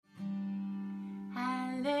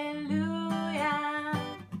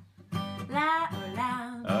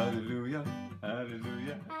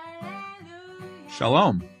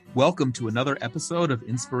Shalom. Welcome to another episode of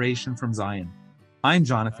Inspiration from Zion. I'm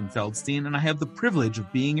Jonathan Feldstein, and I have the privilege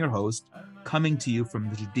of being your host, coming to you from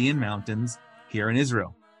the Judean mountains here in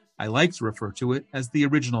Israel. I like to refer to it as the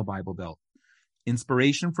original Bible Belt.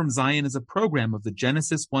 Inspiration from Zion is a program of the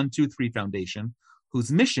Genesis 123 Foundation,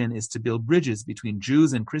 whose mission is to build bridges between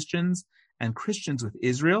Jews and Christians with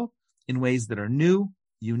Israel in ways that are new,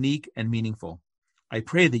 unique, and meaningful. I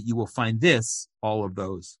pray that you will find this all of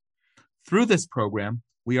those. Through this program,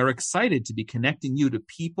 we are excited to be connecting you to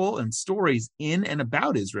people and stories in and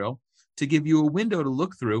about Israel to give you a window to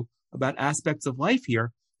look through about aspects of life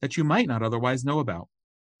here that you might not otherwise know about.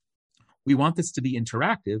 We want this to be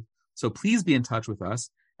interactive, so please be in touch with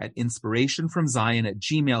us at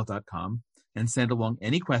inspirationfromzion@gmail.com and send along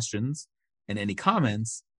any questions and any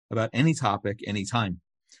comments about any topic anytime.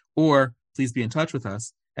 Or please be in touch with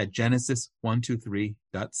us at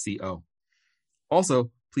genesis123.co.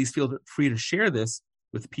 Also, please feel free to share this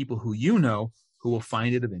with people who you know who will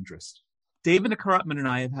find it of interest. David Akarotman and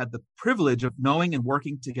I have had the privilege of knowing and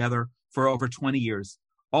working together for over 20 years.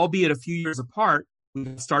 Albeit a few years apart,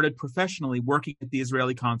 we started professionally working at the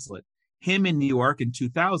Israeli consulate, him in New York in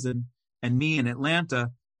 2000 and me in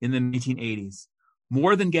Atlanta in the 1980s.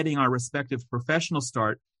 More than getting our respective professional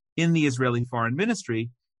start in the Israeli foreign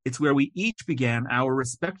ministry, it's where we each began our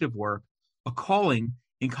respective work, a calling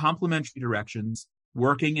in complementary directions,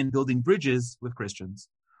 working and building bridges with Christians.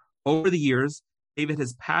 Over the years, David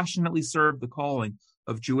has passionately served the calling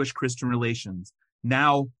of Jewish-Christian relations,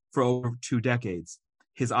 now for over 2 decades.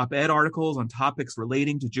 His op-ed articles on topics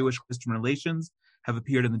relating to Jewish-Christian relations have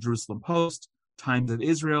appeared in the Jerusalem Post, Times of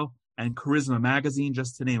Israel, and Charisma magazine,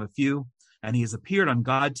 just to name a few, and he has appeared on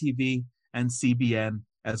God TV and CBN,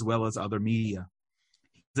 as well as other media.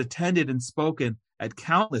 He's attended and spoken at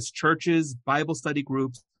countless churches, Bible study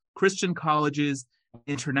groups, Christian colleges,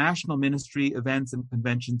 international ministry events and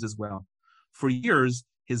conventions as well. For years,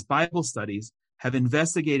 his Bible studies have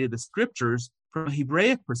investigated the scriptures from a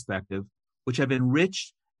Hebraic perspective, which have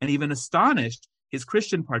enriched and even astonished his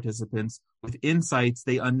Christian participants with insights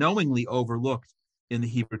they unknowingly overlooked in the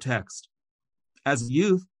Hebrew text. As a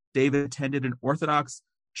youth, David attended an Orthodox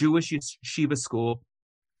Jewish yeshiva school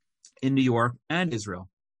in New York and Israel.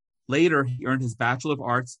 Later, he earned his Bachelor of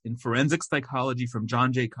Arts in Forensic Psychology from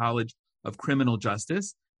John Jay College of Criminal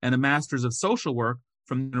Justice and a Master's of Social Work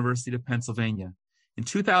from the University of Pennsylvania. In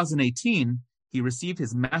 2018, he received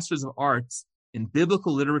his Master's of Arts in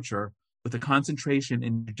Biblical Literature with a concentration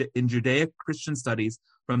in Judaic Christian Studies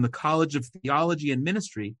from the College of Theology and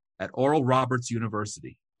Ministry at Oral Roberts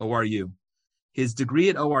University, ORU. His degree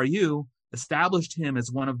at ORU established him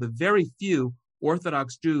as one of the very few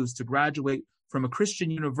Orthodox Jews to graduate from a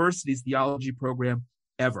Christian university's theology program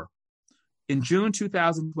ever. In June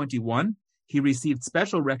 2021, he received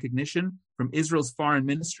special recognition from Israel's Foreign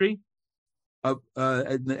Ministry and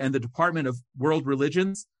the Department of World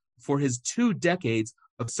Religions for his 2 decades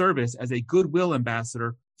of service as a goodwill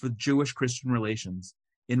ambassador for Jewish-Christian relations.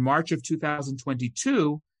 In March of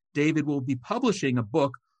 2022, David will be publishing a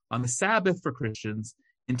book on the Sabbath for Christians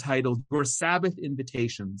entitled Your Sabbath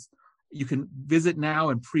Invitations. You can visit now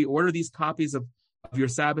and pre-order these copies of Your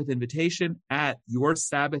Sabbath Invitation at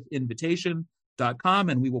yoursabbathinvitation.com,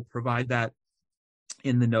 and we will provide that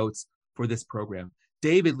in the notes for this program.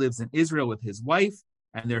 David lives in Israel with his wife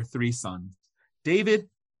and their 3 sons. David,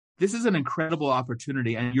 this is an incredible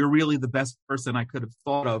opportunity, and you're really the best person I could have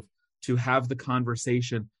thought of to have the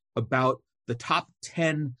conversation about the top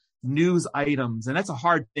 10 news items. And that's a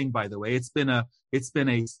hard thing, by the way. It's been a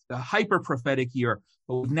hyper prophetic year,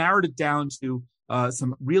 but we've narrowed it down to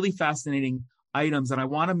some really fascinating items. And I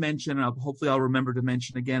want to mention, and hopefully I'll remember to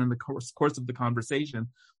mention again in the course of the conversation,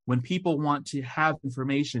 when people want to have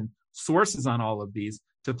information, sources on all of these,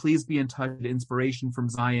 to please be in touch at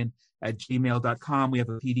inspirationfromzion@gmail.com. We have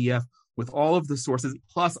a PDF with all of the sources,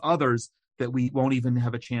 plus others that we won't even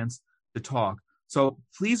have a chance to talk. So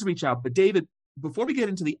please reach out. But David, before we get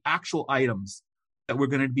into the actual items that we're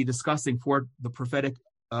going to be discussing for the prophetic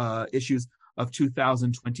issues of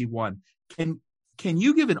 2021, can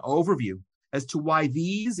you give an overview as to why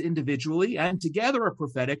these individually and together are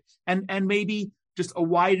prophetic, and maybe just a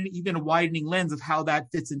widening lens of how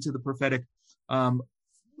that fits into the prophetic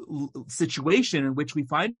situation in which we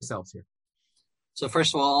find ourselves here? So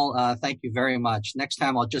first of all, thank you very much. Next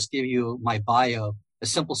time I'll just give you my bio, A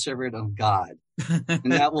Simple Servant of God.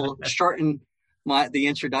 And that will shorten the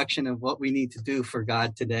introduction of what we need to do for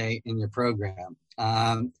God today in your program.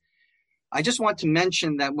 I just want to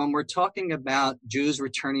mention that when we're talking about Jews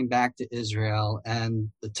returning back to Israel and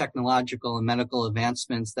the technological and medical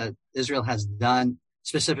advancements that Israel has done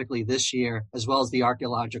specifically this year, as well as the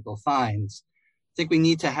archaeological finds, think we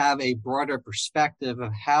need to have a broader perspective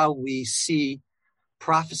of how we see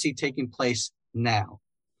prophecy taking place now.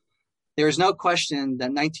 There is no question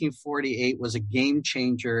that 1948 was a game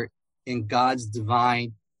changer in God's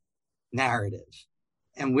divine narrative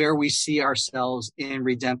and where we see ourselves in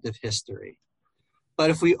redemptive history. But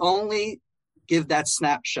if we only give that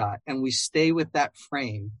snapshot and we stay with that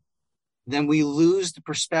frame, then we lose the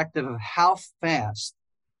perspective of how fast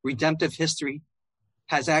redemptive history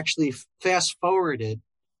has actually fast forwarded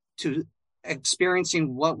to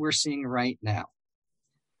experiencing what we're seeing right now.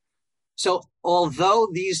 So although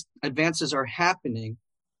these advances are happening,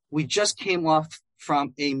 we just came off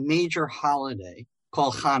from a major holiday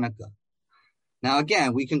called Hanukkah. Now,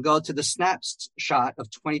 again, we can go to the snapshot of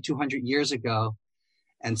 2,200 years ago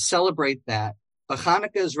and celebrate that. But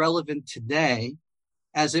Hanukkah is relevant today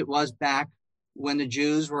as it was back when the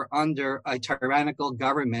Jews were under a tyrannical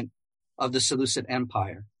government of the Seleucid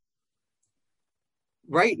Empire.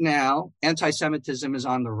 Right now, anti-Semitism is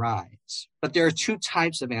on the rise, but there are two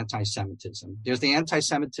types of anti-Semitism. There's the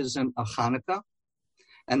anti-Semitism of Hanukkah,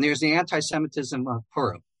 and there's the anti-Semitism of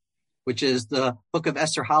Purim, which is the Book of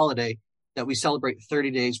Esther holiday that we celebrate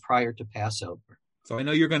 30 days prior to Passover. So I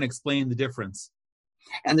know you're going to explain the difference.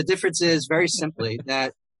 And the difference is very simply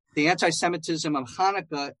that the anti-Semitism of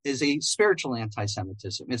Hanukkah is a spiritual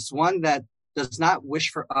anti-Semitism. It's one that does not wish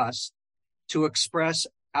for us to express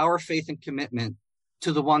our faith and commitment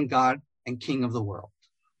to the one God and King of the world.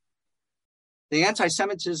 The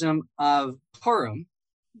anti-Semitism of Purim,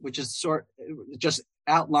 which is just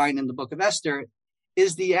outlined in the Book of Esther,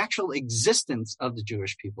 is the actual existence of the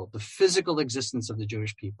Jewish people, the physical existence of the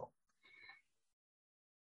Jewish people.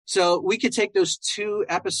 So we could take those two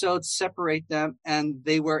episodes, separate them, and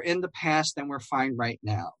they were in the past and we're fine right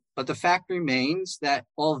now. But the fact remains that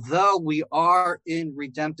although we are in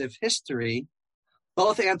redemptive history,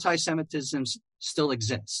 both anti-Semitisms still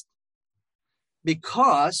exist.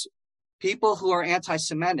 Because people who are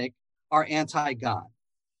anti-Semitic are anti-God.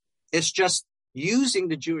 It's just using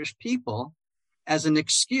the Jewish people as an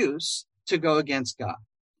excuse to go against God.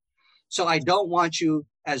 So I don't want you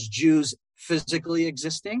as Jews physically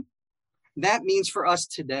existing. That means for us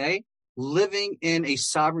today, living in a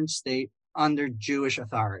sovereign state under Jewish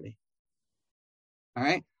authority. All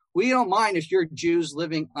right. We don't mind if you're Jews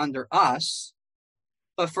living under us,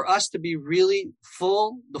 but for us to be really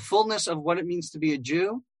the fullness of what it means to be a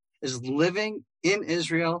Jew is living in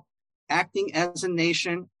Israel, acting as a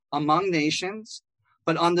nation among nations,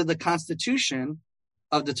 but under the constitution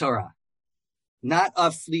of the Torah, not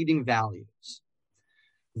of fleeting values.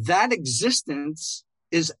 That existence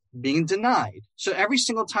is being denied. So every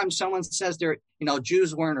single time someone says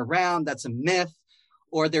Jews weren't around, that's a myth,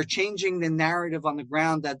 or they're changing the narrative on the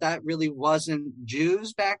ground that really wasn't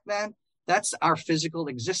Jews back then, that's our physical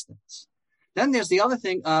existence. Then there's the other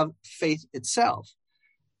thing of faith itself.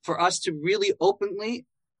 For us to really openly,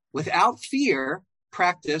 without fear,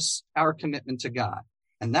 practice our commitment to God.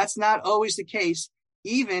 And that's not always the case,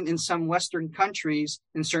 even in some Western countries,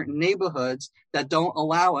 in certain neighborhoods that don't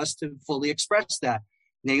allow us to fully express that,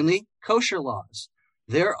 namely kosher laws.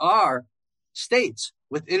 There are states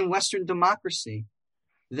within Western democracy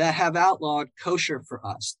that have outlawed kosher for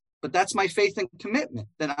us. But that's my faith and commitment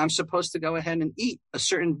that I'm supposed to go ahead and eat a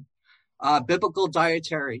certain biblical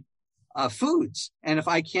dietary foods. And if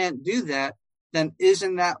I can't do that, then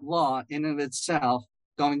isn't that law in and of itself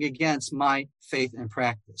going against my faith and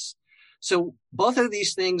practice? So both of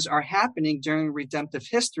these things are happening during redemptive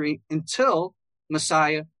history until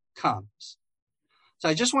Messiah comes. So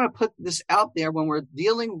I just want to put this out there. When we're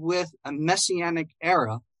dealing with a messianic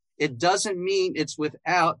era, it doesn't mean it's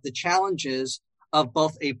without the challenges of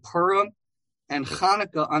both a Purim and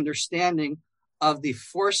Hanukkah understanding of the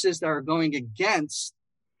forces that are going against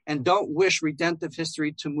and don't wish redemptive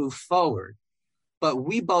history to move forward. But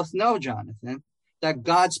we both know, Jonathan, that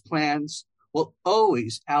God's plans will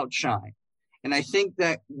always outshine. And I think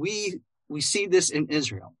that we see this in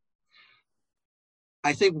Israel.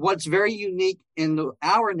 I think what's very unique in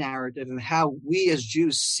our narrative and how we as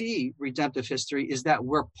Jews see redemptive history is that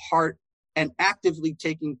we're part and actively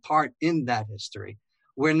taking part in that history.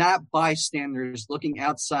 We're not bystanders looking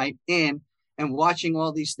outside in and watching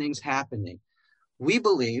all these things happening. We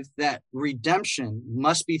believe that redemption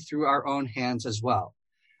must be through our own hands as well.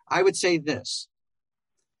 I would say this.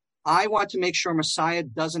 I want to make sure Messiah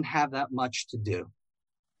doesn't have that much to do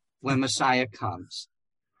when Messiah comes.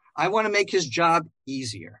 I want to make his job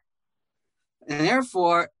easier. And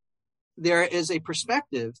therefore, there is a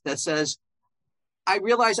perspective that says, I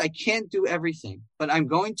realize I can't do everything, but I'm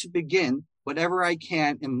going to begin whatever I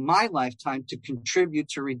can in my lifetime to contribute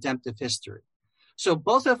to redemptive history. So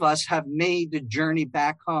both of us have made the journey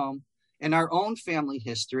back home in our own family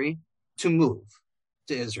history to move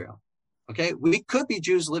to Israel. Okay. We could be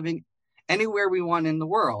Jews living anywhere we want in the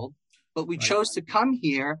world, but we chose to come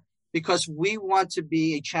here because we want to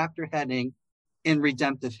be a chapter heading in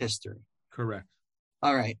redemptive history. Correct.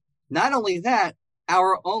 All right. Not only that,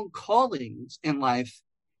 our own callings in life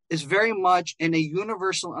is very much in a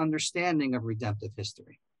universal understanding of redemptive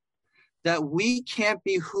history, that we can't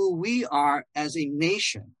be who we are as a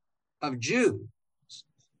nation of Jews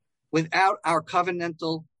without our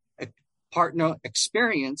covenantal partner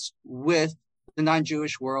experience with the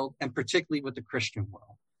non-Jewish world, and particularly with the Christian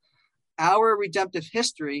world. Our redemptive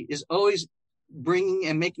history is always bringing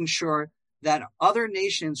and making sure that other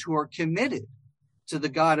nations who are committed to the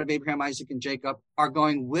God of Abraham, Isaac, and Jacob are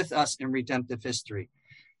going with us in redemptive history.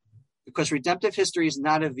 Because redemptive history is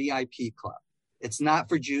not a VIP club. It's not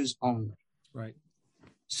for Jews only. Right.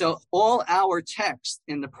 So all our text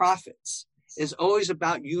in the prophets is always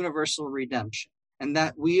about universal redemption, and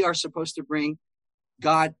that we are supposed to bring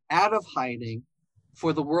God out of hiding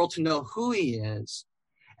for the world to know who he is.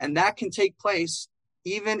 And that can take place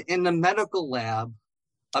even in the medical lab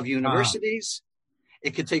of universities.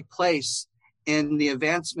 It could take place in the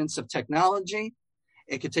advancements of technology.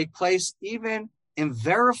 It could take place even in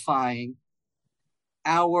verifying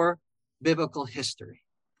our biblical history.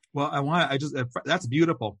 Well, that's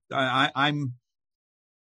beautiful. I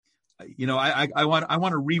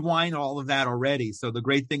want to rewind all of that already. So the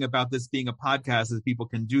great thing about this being a podcast is people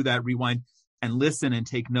can do that, rewind and listen and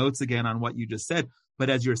take notes again on what you just said.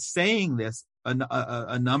 But as you're saying this,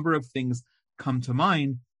 a number of things come to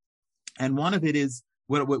mind. And one of it is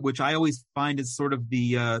which I always find is sort of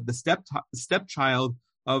the stepchild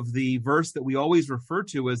of the verse that we always refer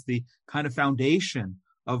to as the kind of foundation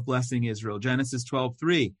of blessing Israel, Genesis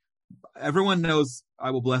 12:3. Everyone knows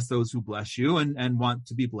I will bless those who bless you and want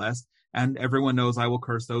to be blessed. And everyone knows I will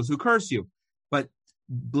curse those who curse you. But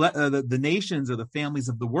the nations or the families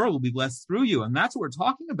of the world will be blessed through you. And that's what we're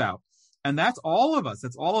talking about. And that's all of us.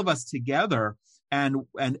 That's all of us together. And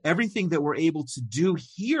everything that we're able to do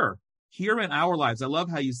here in our lives. I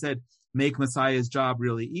love how you said, make Messiah's job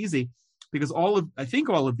really easy, because I think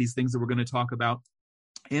all of these things that we're going to talk about,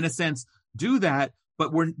 in a sense, do that.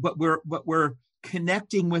 But we're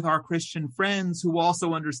connecting with our Christian friends who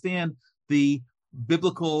also understand the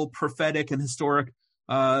biblical, prophetic, and historic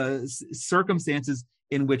circumstances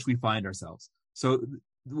in which we find ourselves. So,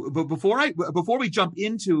 but before we jump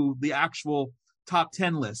into the actual top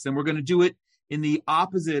 10 list, and we're going to do it in the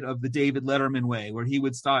opposite of the David Letterman way, where he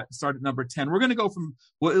would start at number 10. We're going to go from,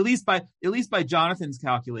 well, at least by Jonathan's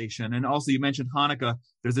calculation. And also you mentioned Hanukkah.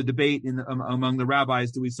 There's a debate among the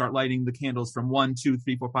rabbis. Do we start lighting the candles from 1, 2,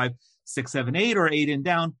 3, 4, 5, 6, 7, 8, or 8 and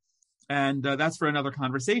down? And that's for another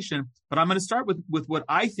conversation. But I'm going to start with what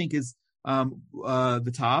I think is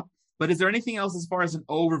the top. But is there anything else as far as an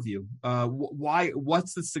overview?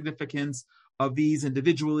 What's the significance of these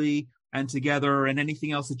individually and together, and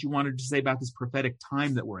anything else that you wanted to say about this prophetic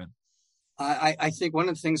time that we're in? I think one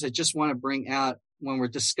of the things I just want to bring out when we're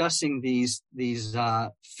discussing these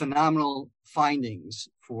phenomenal findings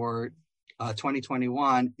for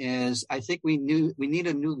 2021 is I think we need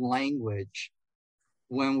a new language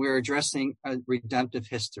when we're addressing a redemptive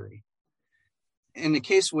history. In the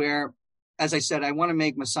case where, as I said, I want to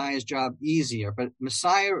make Messiah's job easier, but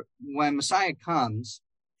when Messiah comes,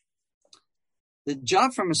 the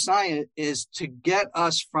job for Messiah is to get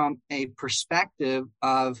us from a perspective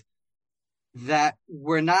of that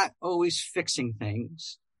we're not always fixing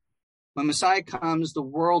things. When Messiah comes, the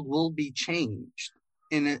world will be changed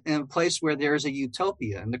in a place where there is a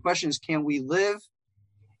utopia. And the question is, can we live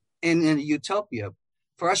in a utopia?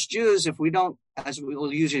 For us Jews, if we don't, as we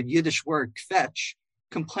will use a Yiddish word, kvetch,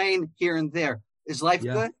 complain here and there, is life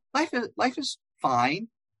good? Life is fine.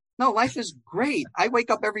 No, life is great. I wake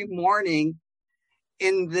up every morning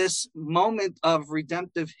in this moment of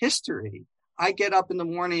redemptive history. I get up in the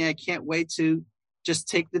morning. I can't wait to just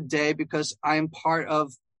take the day because I am part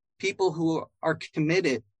of people who are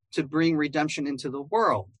committed to bring redemption into the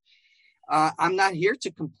world. I'm not here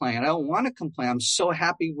to complain. I don't want to complain. I'm so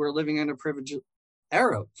happy we're living in a privileged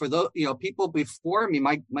era. For those, people before me,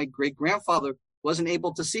 my great grandfather wasn't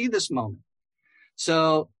able to see this moment.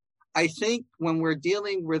 So I think when we're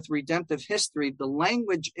dealing with redemptive history, the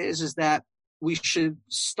language is that we should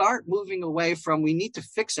start moving away from we need to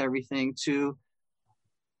fix everything to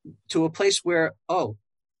a place where,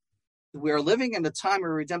 we're living in the time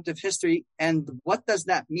of redemptive history. And what does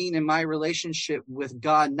that mean in my relationship with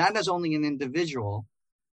God, not as only an individual,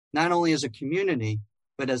 not only as a community,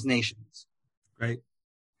 but as nations? Right.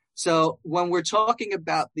 So when we're talking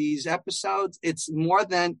about these episodes, it's more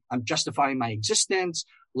than I'm justifying my existence.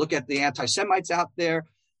 Look at the anti-Semites out there.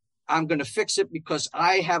 I'm going to fix it because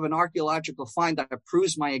I have an archaeological find that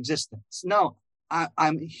proves my existence. No,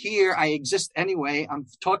 I'm here. I exist anyway. I'm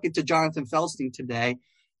talking to Jonathan Feldstein today.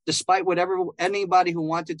 Despite whatever anybody who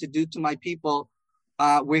wanted to do to my people,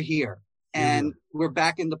 we're here and we're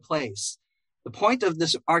back into place. The point of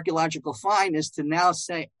this archaeological find is to now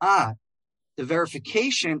say, the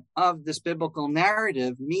verification of this biblical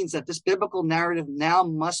narrative means that this biblical narrative now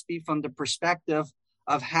must be from the perspective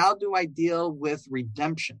of how do I deal with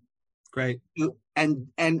redemption? Great. And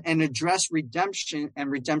address redemption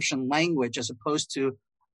and redemption language as opposed to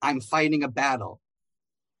I'm fighting a battle.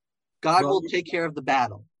 God will take care of the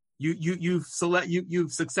battle. You've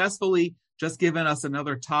successfully just given us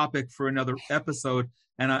another topic for another episode,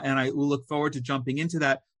 and I will look forward to jumping into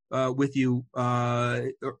that with you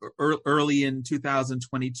early in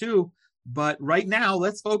 2022. But right now,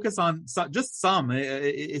 let's focus on just some.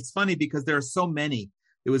 It's funny because there are so many.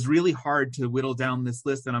 It was really hard to whittle down this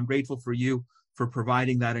list, and I'm grateful for you for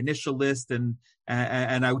providing that initial list. And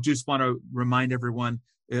I just want to remind everyone,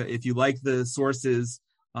 if you like the sources,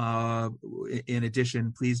 in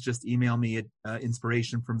addition, please just email me at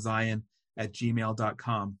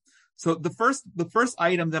inspirationfromzion@gmail.com. So the first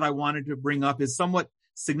item that I wanted to bring up is somewhat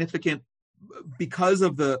significant because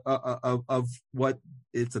of of what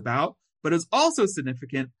it's about, but it's also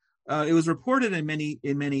significant. It was reported in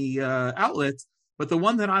many outlets, but the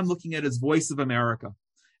one that I'm looking at is Voice of America,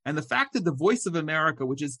 and the fact that the Voice of America,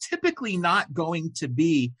 which is typically not going to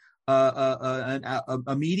be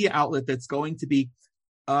a media outlet that's going to be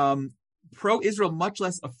pro-Israel, much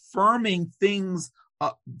less affirming things,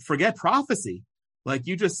 forget prophecy, like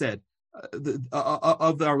you just said,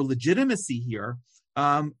 of our legitimacy here,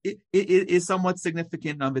 it is somewhat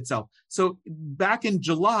significant of itself. So back in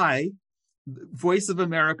July, Voice of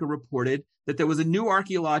America reported that there was a new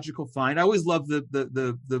archaeological find. I always love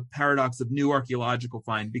the paradox of new archaeological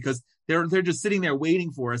find, because they're just sitting there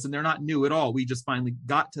waiting for us, and they're not new at all. We just finally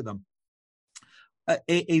got to them.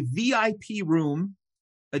 A VIP room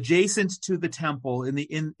adjacent to the temple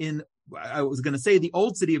in I was going to say the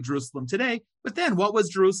old city of Jerusalem today, but then what was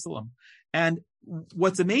Jerusalem? And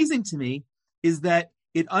what's amazing to me is that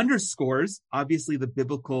it underscores, obviously, the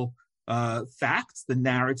biblical facts, the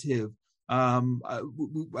narrative. We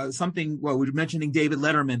were mentioning David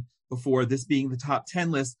Letterman before, this being the top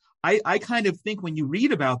 10 list. I kind of think when you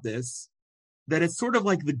read about this, that it's sort of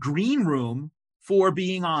like the green room for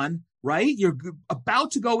being on, right? You're about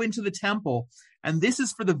to go into the temple, and this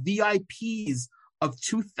is for the VIPs of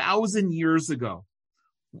 2,000 years ago.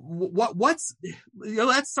 Let's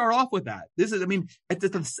start off with that. The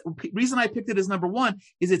reason I picked it as number one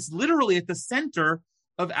is it's literally at the center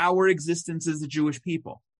of our existence as a Jewish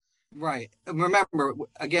people. Right. Remember,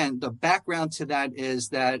 again, the background to that is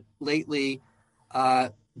that lately,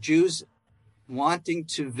 Jews wanting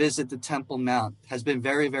to visit the Temple Mount has been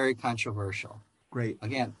very, very controversial. Great.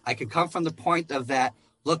 Again, I could come from the point of that.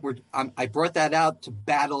 Look, I brought that out to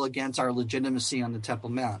battle against our legitimacy on the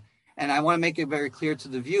Temple Mount. And I want to make it very clear to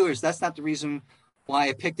the viewers, that's not the reason why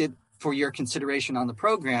I picked it for your consideration on the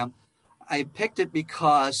program. I picked it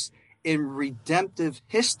because in redemptive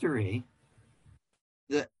history,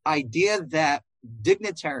 the idea that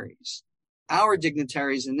dignitaries, our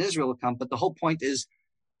dignitaries in Israel will come, but the whole point is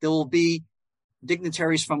there will be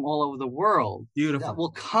dignitaries from all over the world that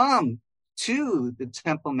will come to the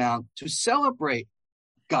Temple Mount to celebrate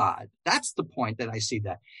God. That's the point that I see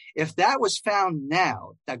that. If that was found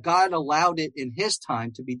now, that God allowed it in his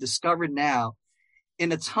time to be discovered now,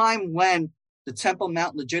 in a time when the Temple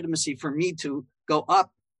Mount legitimacy for me to go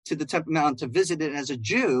up to the Temple Mount to visit it as a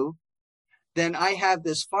Jew, then I have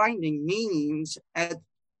this finding means at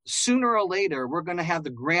sooner or later, we're going to have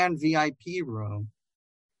the grand VIP room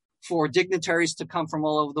for dignitaries to come from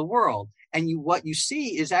all over the world. And what you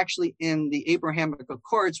see is actually in the Abrahamic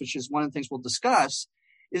Accords, which is one of the things we'll discuss,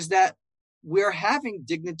 is that we're having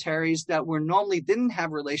dignitaries that we normally didn't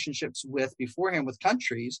have relationships with beforehand with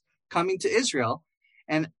countries coming to Israel.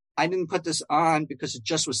 And I didn't put this on because it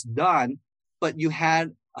just was done, but you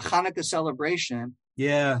had a Hanukkah celebration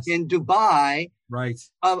in Dubai, right,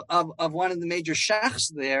 of one of the major sheikhs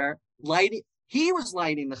there lighting. He was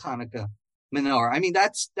lighting the Hanukkah menorah. I mean,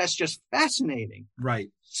 that's just fascinating. Right.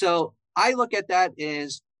 So I look at that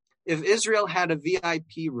as if Israel had a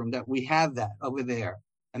VIP room that we have that over there,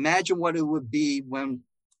 imagine what it would be when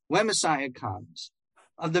Messiah comes,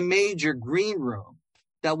 of the major green room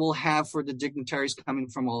that we'll have for the dignitaries coming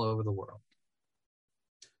from all over the world.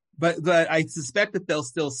 But I suspect that they'll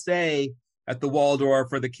still say at the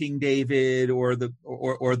Waldorf or the King David or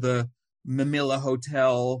the Mamilla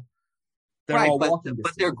Hotel. They're Right, all but walking their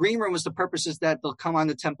distance. green room was the purpose is that they'll come on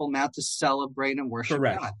the Temple Mount to celebrate and worship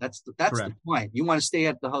Correct. God. That's Correct. the point. You want to stay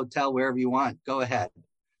at the hotel wherever you want, go ahead.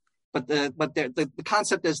 But the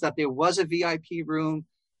concept is that there was a VIP room.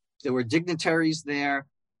 There were dignitaries there,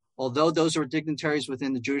 although those were dignitaries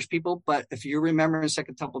within the Jewish people. But if you remember in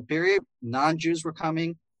Second Temple period, non-Jews were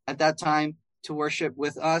coming at that time to worship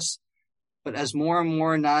with us. But as more and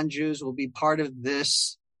more non-Jews will be part of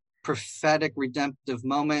this prophetic redemptive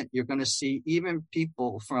moment, you're going to see even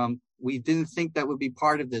people from we didn't think that would be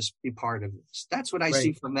part of this be part of this. That's what I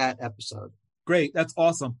see from that episode. Great. That's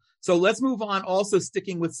awesome. So let's move on. Also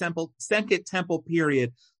sticking with Second Temple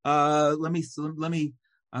period. Let me,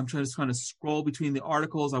 I'm just trying to scroll between the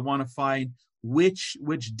articles. I want to find which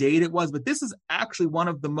date it was, but this is actually one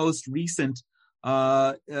of the most recent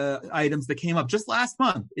items that came up just last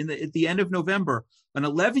month at the end of November. An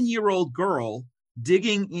 11-year-old girl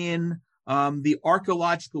digging in the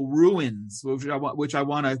archaeological ruins, which I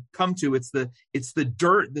want to come to. It's the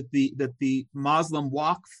dirt that the Muslim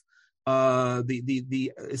Waqf,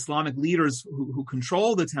 the Islamic leaders who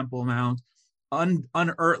control the Temple Mount,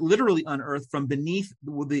 literally unearthed from beneath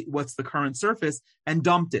what's the current surface and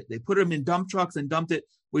dumped it. They put them in dump trucks and dumped it,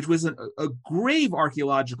 which was a grave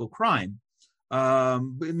archaeological crime.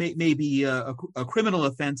 Maybe a criminal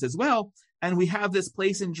offense as well. And we have this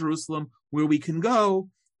place in Jerusalem where we can go.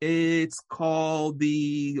 It's called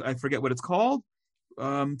I forget what it's called,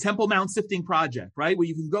 Temple Mount Sifting Project, right? Where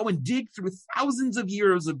you can go and dig through thousands of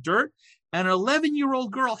years of dirt. And an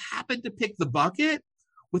 11-year-old girl happened to pick the bucket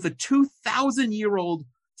with a 2,000-year-old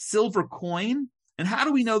silver coin. And how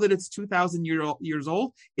do we know that it's 2,000 years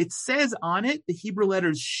old? It says on it the Hebrew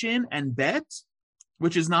letters Shin and Bet,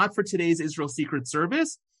 which is not for today's Israel Secret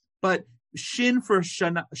Service, but Shin for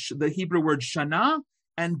Shana, the Hebrew word Shana,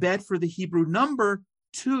 and Bet for the Hebrew number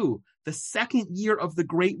 2, the second year of the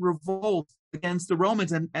Great Revolt against the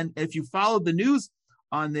Romans. And if you followed the news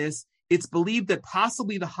on this, it's believed that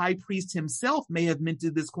possibly the high priest himself may have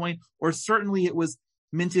minted this coin, or certainly it was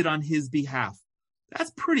minted on his behalf.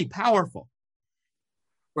 That's pretty powerful.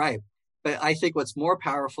 Right. But I think what's more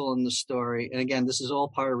powerful in the story, and again, this is all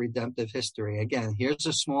part of redemptive history. Again, here's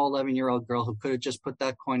a small 11-year-old girl who could have just put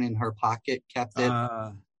that coin in her pocket, kept it.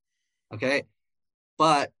 Okay.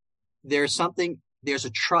 But there's a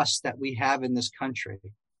trust that we have in this country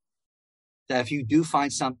that if you do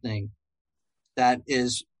find something that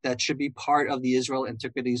should be part of the Israel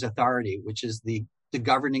Antiquities Authority, which is the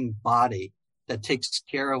governing body that takes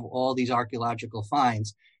care of all these archaeological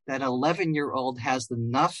finds, that 11-year-old has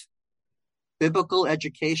enough biblical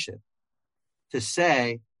education to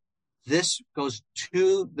say this goes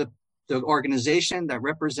to the organization that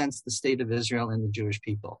represents the state of Israel and the Jewish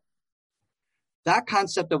people. That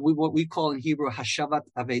concept of what we call in Hebrew hashavat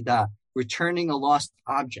aveda, returning a lost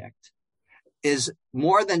object, is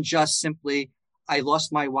more than just simply I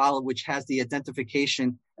lost my wallet, which has the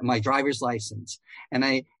identification and my driver's license, and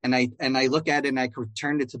I look at it and I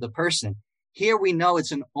return it to the person. Here we know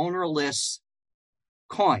it's an ownerless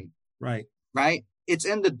coin. Right? It's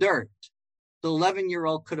in the dirt. The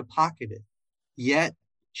 11-year-old could have pocketed it, yet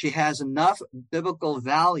she has enough biblical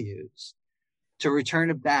values to return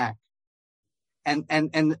it back.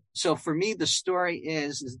 And so for me, the story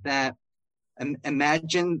is that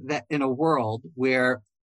imagine that in a world where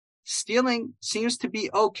stealing seems to be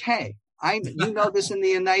okay. You know this in the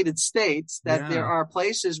United States, that there are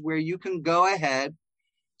places where you can go ahead,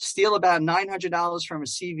 steal about $900 from a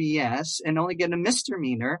CVS and only get a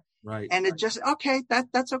misdemeanor. Right. And it just, okay,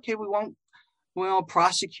 that's okay. We won't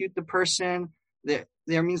prosecute the person. There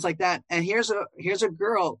means like that. And here's a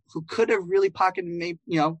girl who could have really pocketed, maybe,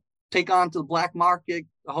 take on to the black market.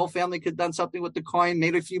 The whole family could have done something with the coin,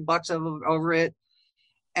 made a few bucks over it.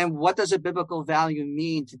 And what does a biblical value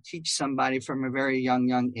mean to teach somebody from a very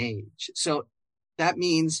young age? So that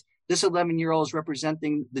means this 11-year-old is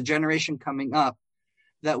representing the generation coming up,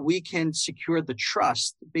 that we can secure the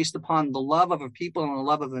trust based upon the love of a people and the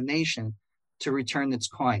love of a nation to return its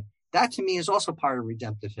coin. That to me is also part of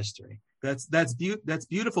redemptive history. That's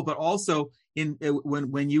beautiful, but also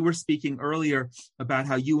when you were speaking earlier about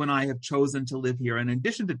how you and I have chosen to live here, and in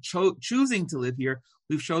addition to choosing to live here,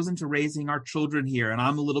 we've chosen to raising our children here. And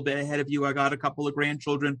I'm a little bit ahead of you. I got a couple of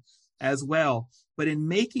grandchildren as well. But in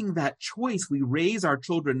making that choice, we raise our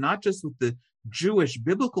children not just with the Jewish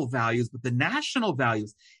biblical values, but the national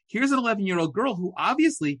values. Here's an 11-year-old girl who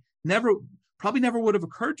obviously probably never would have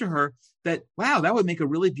occurred to her that, wow, that would make a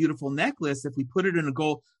really beautiful necklace if we put it in a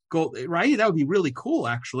gold, right? That would be really cool,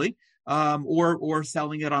 actually. or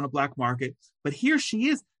selling it on a black market. But here she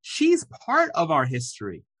is. She's part of our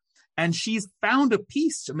history. And she's found a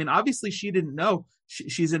piece. I mean, obviously, she didn't know.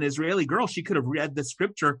 She's an Israeli girl. She could have read the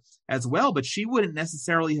scripture as well, but she wouldn't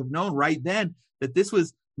necessarily have known right then that this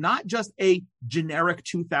was not just a generic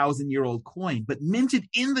 2,000-year-old coin, but minted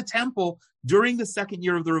in the temple during the second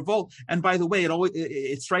year of the revolt. And by the way,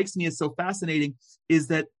 it strikes me as so fascinating is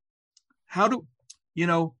that when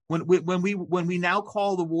we now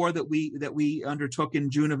call the war that we undertook in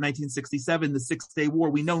June of 1967 the 6-Day War,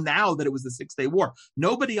 we know now that it was the 6-Day War.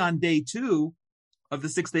 Nobody on day 2 of the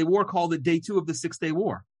 6-Day War called it day 2 of the 6-Day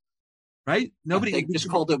War, right? Nobody they just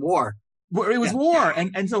called it war. It was war,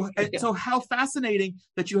 so how fascinating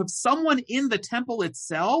that you have someone in the temple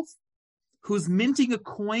itself who's minting a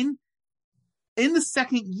coin in the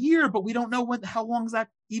second year, but we don't know how long is that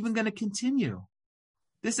even going to continue.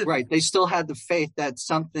 This is right. They still had the faith that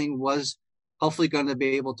something was hopefully going to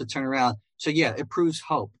be able to turn around. So yeah, it proves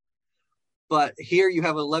hope. But here you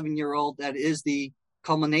have an 11-year-old that is the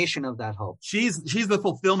culmination of that hope. She's the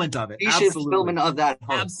fulfillment of it. She's the fulfillment of that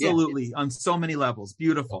hope. Absolutely, on so many levels.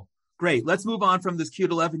 Beautiful. Great. Let's move on from this cute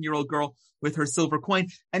 11-year-old girl with her silver coin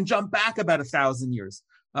and jump back about 1,000 years.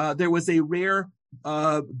 There was a rare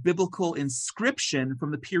biblical inscription from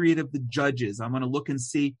the period of the Judges. I'm going to look and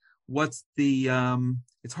see what's the.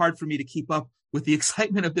 It's hard for me to keep up with the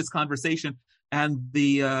excitement of this conversation and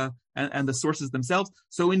the sources themselves.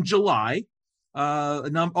 So in July,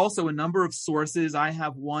 also a number of sources. I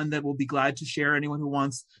have one that will be glad to share. Anyone who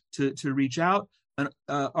wants to reach out. An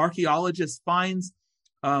archaeologist finds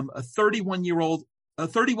a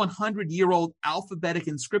 3,100-year-old alphabetic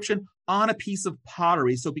inscription on a piece of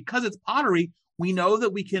pottery. So because it's pottery, we know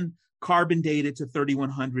that we can carbon date it to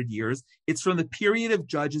 3,100 years. It's from the period of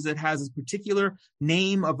Judges. It has a particular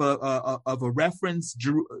name of a reference.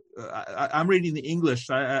 I'm reading the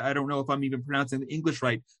English. I don't know if I'm even pronouncing the English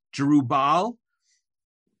right. Jerubbaal.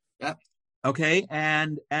 Yep. Okay,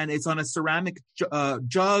 and it's on a ceramic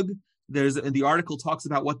jug. The article talks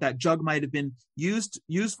about what that jug might have been used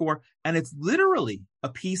for, and it's literally a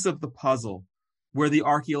piece of the puzzle where the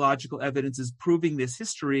archaeological evidence is proving this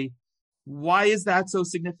history. Why is that so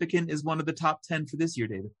significant? Is one of the top 10 for this year,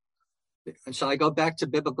 David? So I go back to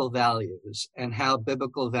biblical values and how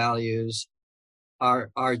biblical values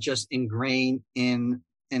are just ingrained in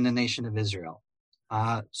the nation of Israel.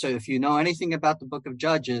 So if you know anything about the book of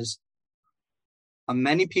Judges,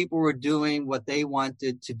 many people were doing what they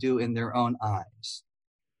wanted to do in their own eyes.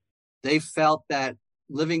 They felt that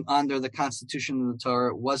living under the constitution of the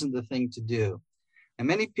Torah wasn't the thing to do. And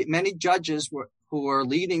many judges who were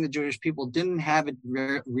leading the Jewish people didn't have it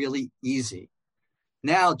really easy.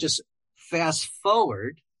 Now, just fast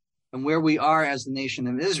forward and where we are as the nation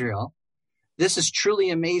of Israel, this is truly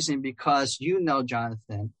amazing because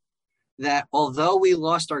Jonathan, that although we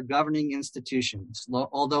lost our governing institutions,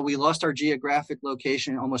 although we lost our geographic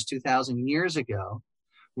location almost 2,000 years ago,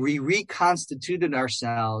 we reconstituted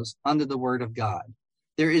ourselves under the word of God.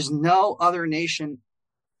 There is no other nation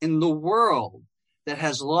in the world that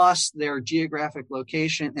has lost their geographic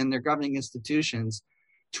location and their governing institutions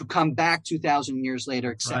to come back 2,000 years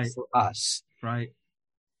later, except for us. Right.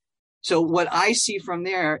 So what I see from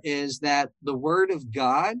there is that the word of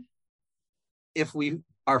God, if we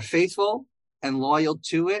are faithful and loyal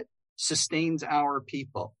to it, sustains our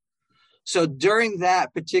people. So during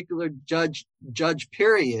that particular judge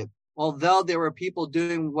period, although there were people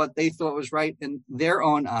doing what they thought was right in their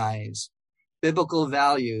own eyes, biblical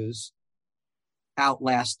values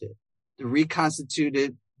outlasted. The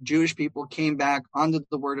reconstituted Jewish people came back under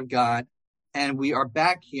the word of God, and we are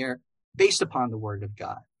back here based upon the word of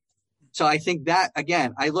God. So I think that,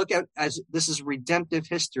 again, I look at as this is redemptive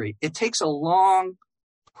history. It takes a long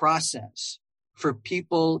process for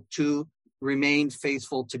people to remain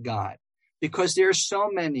faithful to God because there are so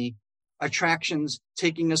many attractions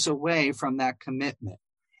taking us away from that commitment.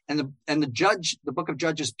 And the book of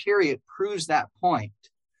Judges period proves that point.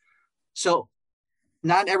 So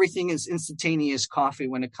not everything is instantaneous coffee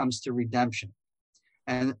when it comes to redemption.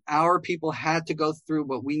 And our people had to go through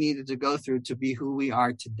what we needed to go through to be who we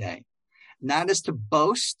are today. Not as to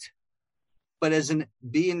boast, but as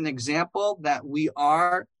be an example that we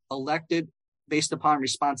are elected based upon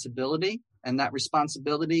responsibility, and that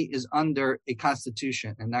responsibility is under a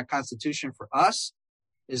constitution, and that constitution for us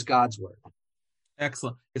is God's word.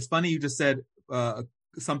 Excellent. It's funny you just said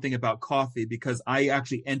something about coffee, because I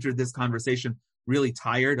actually entered this conversation really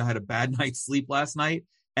tired. I had a bad night's sleep last night,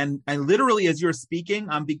 and literally as you're speaking,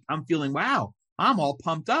 I'm feeling, wow, I'm all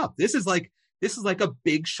pumped up. This is like a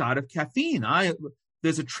big shot of caffeine.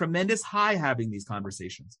 There's a tremendous high having these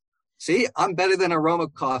conversations. See, I'm better than aroma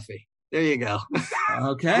coffee. There you go.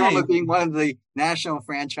 Okay. Aroma being one of the national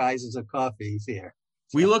franchises of coffees here.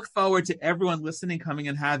 We So, look forward to everyone listening coming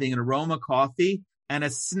and having an Aroma coffee and a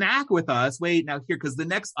snack with us. Wait, now here, because the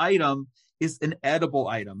next item is an edible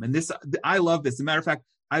item. And this, I love this. As a matter of fact,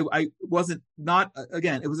 I wasn't not,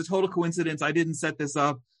 again, it was a total coincidence. I didn't set this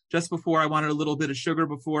up just before I wanted a little bit of sugar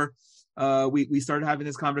before we started having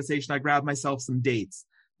this conversation. I grabbed myself some dates.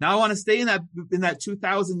 Now I want to stay in that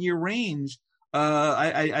 2,000 year range.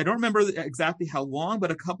 I don't remember exactly how long,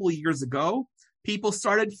 but a couple of years ago, people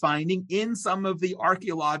started finding in some of the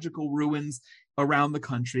archaeological ruins around the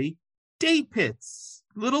country date pits,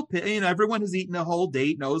 little pit. You know, everyone who's eaten a whole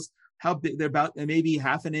date knows how big they're, about maybe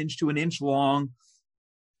half an inch to an inch long,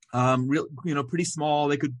 real, you know, pretty small.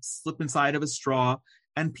 They could slip inside of a straw.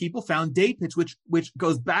 And people found date pits, which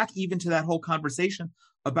goes back even to that whole conversation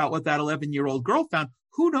about what that 11-year-old girl found.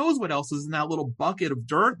 Who knows what else was in that little bucket of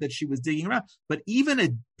dirt that she was digging around? But even a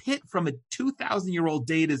pit from a 2,000-year-old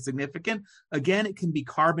date is significant. Again, it can be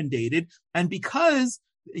carbon dated. And because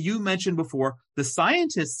you mentioned before, the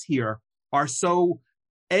scientists here are so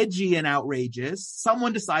edgy and outrageous,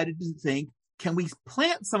 someone decided to think, can we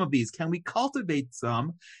plant some of these? Can we cultivate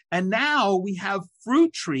some? And now we have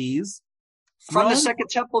fruit trees from the Second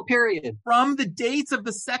Temple period. From the dates of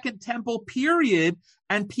the Second Temple period,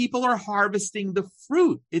 and people are harvesting the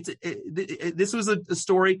fruit. This was a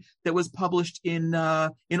story that was published in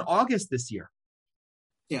August this year.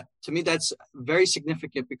 Yeah, to me that's very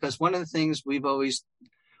significant, because one of the things we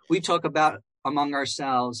talk about among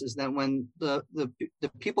ourselves is that when the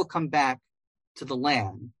people come back to the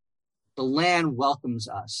land welcomes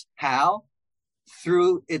us. How?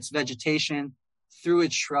 Through its vegetation, through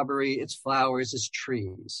its shrubbery, its flowers, its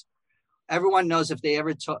trees. Everyone knows, if they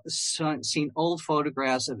ever seen old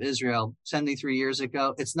photographs of Israel 73 years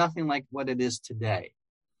ago, it's nothing like what it is today.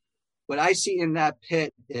 What I see in that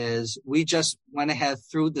pit is we just went ahead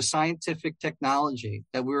through the scientific technology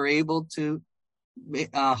that we were able to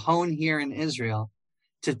hone here in Israel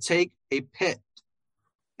to take a pit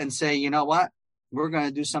and say, you know what? We're going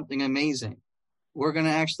to do something amazing. We're going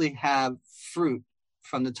to actually have fruit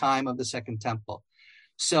from the time of the Second Temple.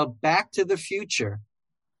 So Back to the Future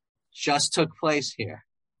just took place here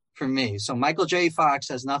for me. So Michael J. Fox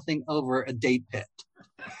has nothing over a date pit.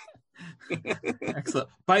 Excellent.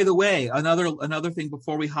 By the way, another thing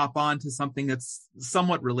before we hop on to something that's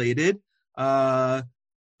somewhat related,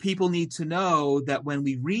 people need to know that when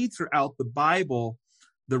we read throughout the Bible,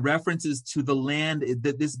 the references to the land,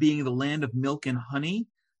 that this being the land of milk and honey,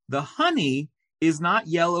 the honey is not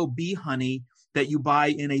yellow bee honey that you buy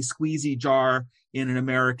in a squeezy jar in an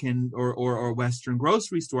American or Western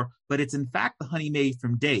grocery store, but it's in fact the honey made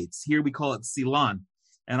from dates. Here we call it Ceylon,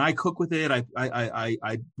 and I cook with it.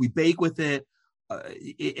 We bake with it.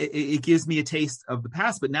 It gives me a taste of the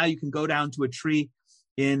past. But now you can go down to a tree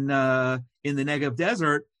in the Negev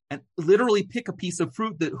desert and literally pick a piece of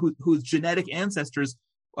fruit whose genetic ancestors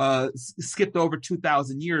skipped over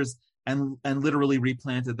 2,000 years and literally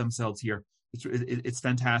replanted themselves here. It's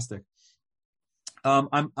fantastic.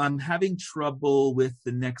 I'm having trouble with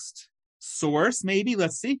the next source. Maybe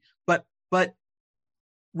let's see. But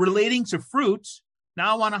relating to fruit,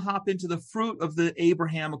 now I want to hop into the fruit of the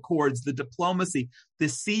Abraham Accords, the diplomacy.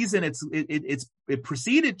 This season, it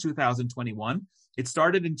preceded 2021. It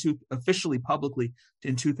started officially publicly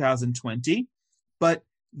in 2020. But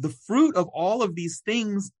the fruit of all of these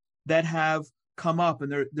things that have come up,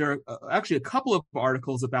 and there are actually a couple of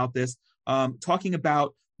articles about this, talking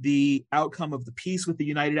about the outcome of the peace with the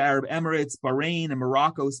United Arab Emirates, Bahrain, and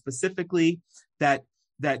Morocco specifically, that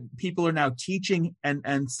people are now teaching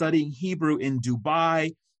and studying Hebrew in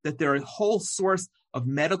Dubai, that there are a whole source of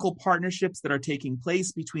medical partnerships that are taking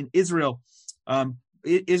place between Israel.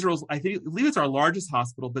 Israel's, I believe it's our largest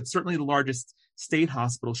hospital, but certainly the largest state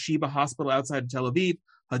hospital, Sheba Hospital outside of Tel Aviv,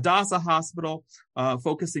 Hadassah Hospital,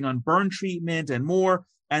 focusing on burn treatment and more.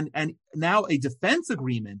 And now a defense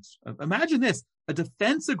agreement. Imagine this, a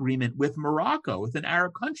defense agreement with Morocco, with an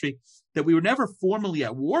Arab country that we were never formally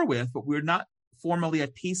at war with, but we're not formally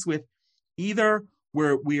at peace with either.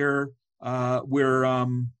 We're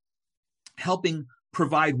helping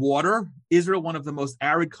provide water. Israel, one of the most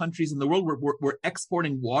arid countries in the world, we're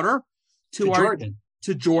exporting water to Jordan,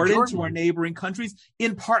 to our neighboring countries,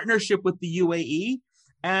 in partnership with the UAE,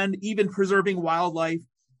 and even preserving wildlife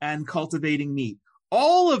and cultivating meat.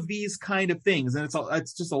 All of these kind of things, and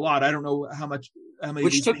it's just a lot. I don't know how many.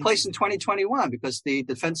 Which took place in 2021, because the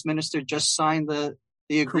defense minister just signed the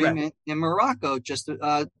the Correct. agreement in Morocco just it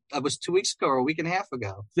was 2 weeks ago or a week and a half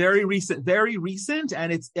ago. Very recent,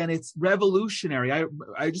 and it's revolutionary.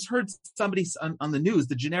 I just heard somebody on the news,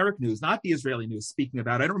 the generic news, not the Israeli news, speaking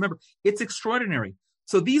about it. I don't remember. It's extraordinary.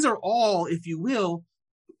 So these are all, if you will,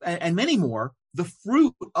 and many more, the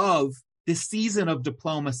fruit of this season of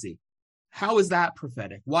diplomacy. How is that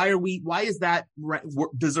prophetic? Why is that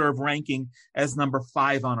deserve ranking as number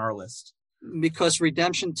 5 on our list? Because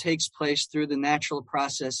redemption takes place through the natural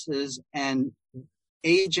processes and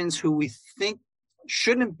agents who we think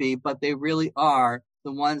shouldn't be, but they really are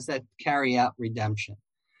the ones that carry out redemption.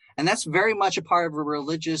 And that's very much a part of a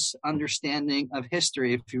religious understanding of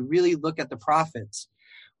history. If you really look at the prophets,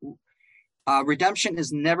 redemption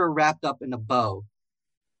is never wrapped up in a bow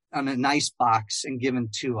on a nice box and given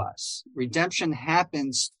to us. Redemption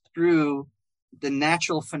happens through the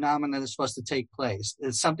natural phenomena that's supposed to take place.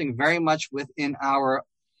 It's something very much within our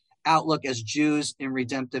outlook as Jews in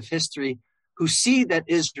redemptive history who see that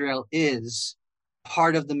Israel is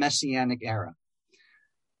part of the Messianic era.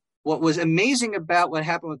 What was amazing about what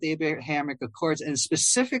happened with the Abrahamic Accords, and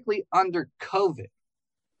specifically under COVID,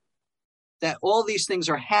 that all these things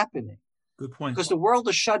are happening. Good point. Because the world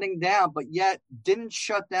is shutting down, but yet didn't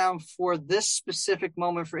shut down for this specific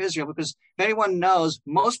moment for Israel. Because if anyone knows,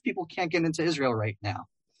 most people can't get into Israel right now.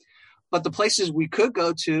 But the places we could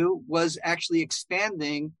go to was actually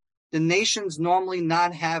expanding the nations normally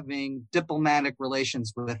not having diplomatic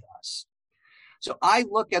relations with us. So I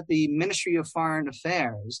look at the Ministry of Foreign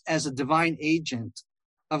Affairs as a divine agent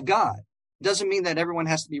of God. It doesn't mean that everyone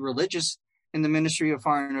has to be religious in the Ministry of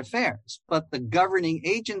Foreign Affairs, but the governing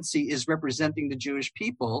agency is representing the Jewish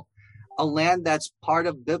people, a land that's part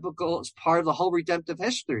of biblical, it's part of the whole redemptive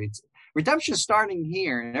history. Redemption is starting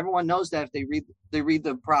here, and everyone knows that if they read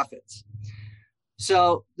the prophets.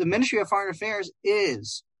 So the Ministry of Foreign Affairs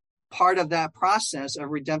is part of that process of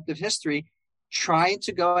redemptive history, trying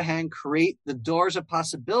to go ahead and create the doors of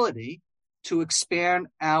possibility to expand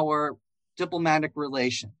our diplomatic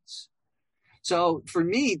relations. So for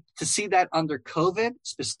me to see that under COVID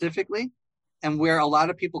specifically, and where a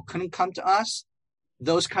lot of people couldn't come to us,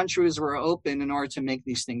 those countries were open in order to make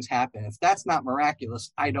these things happen. If that's not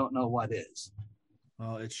miraculous, I don't know what is.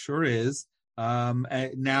 Well, it sure is.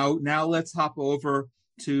 Now let's hop over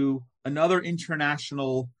to another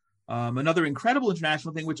incredible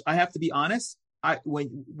international thing, which I have to be honest,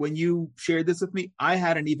 when you shared this with me, I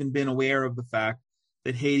hadn't even been aware of the fact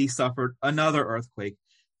that Haiti suffered another earthquake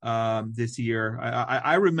this year.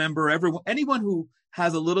 I remember anyone who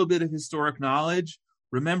has a little bit of historic knowledge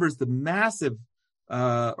remembers the massive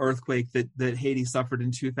earthquake that Haiti suffered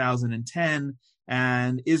in 2010,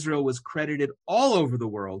 and Israel was credited all over the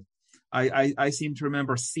world. I seem to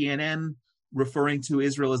remember CNN referring to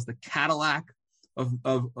Israel as the Cadillac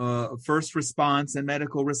of first response and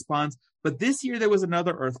medical response. But this year there was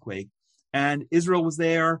another earthquake, and Israel was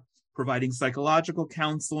there providing psychological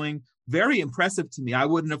counseling. Very impressive to me. I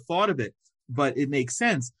wouldn't have thought of it, but it makes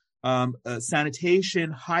sense.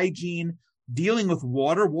 Sanitation, hygiene, dealing with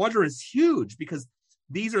water. Water is huge because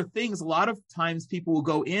these are things, a lot of times people will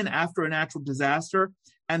go in after a natural disaster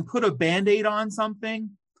and put a Band-Aid on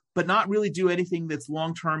something, but not really do anything that's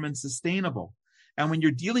long-term and sustainable. And when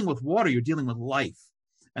you're dealing with water, you're dealing with life.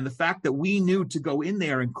 And the fact that we knew to go in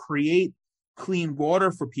there and create clean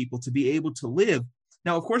water for people to be able to live.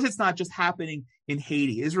 Now, of course, it's not just happening in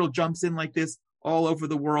Haiti. Israel jumps in like this all over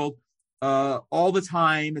the world, all the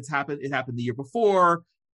time. It happened the year before.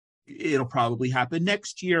 It'll probably happen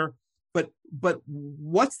next year. But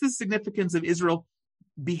what's the significance of Israel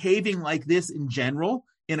behaving like this in general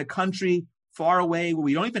in a country far away where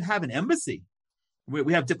we don't even have an embassy?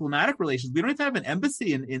 We have diplomatic relations. We don't even have an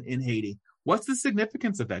embassy in Haiti. What's the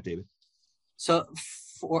significance of that, David? So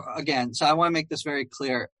I want to make this very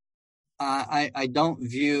clear. I don't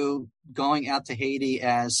view going out to Haiti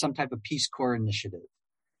as some type of Peace Corps initiative.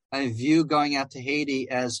 I view going out to Haiti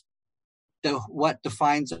as what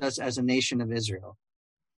defines us as a nation of Israel.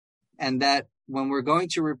 And that when we're going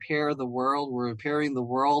to repair the world, we're repairing the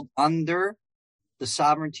world under the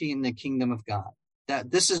sovereignty and the kingdom of God. That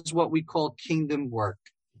this is what we call kingdom work.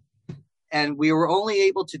 And we were only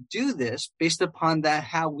able to do this based upon that,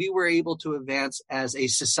 how we were able to advance as a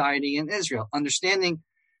society in Israel, understanding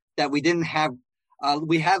that we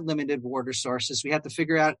had limited water sources. We had to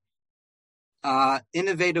figure out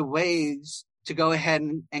innovative ways to go ahead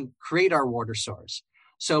and create our water source.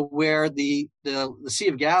 So where the Sea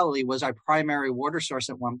of Galilee was our primary water source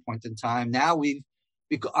at one point in time, now we've,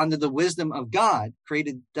 under the wisdom of God,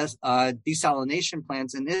 created desalination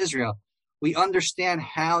plants in Israel. We understand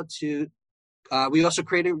how to, we also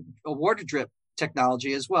created a water drip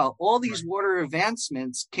technology as well. All these water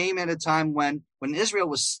advancements came at a time when Israel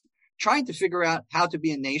was trying to figure out how to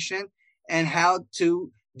be a nation and how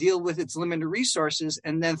to deal with its limited resources.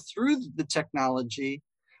 And then through the technology,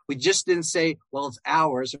 we just didn't say, well, it's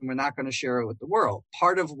ours and we're not going to share it with the world.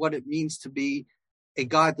 Part of what it means to be a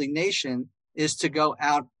godly nation is to go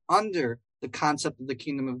out under the concept of the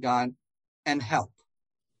kingdom of God and help.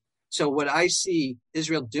 So what I see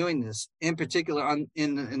Israel doing this, in particular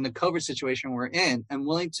in the COVID situation we're in, and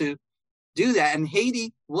willing to do that, and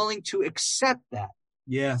Haiti willing to accept that.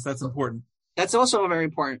 Yes, that's important. That's also very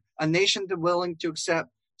important. A nation willing to accept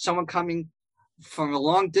someone coming from a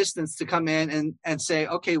long distance to come in and say,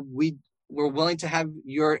 okay, we're willing to have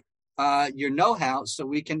your know-how so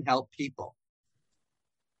we can help people.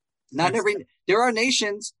 There are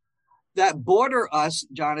nations that border us,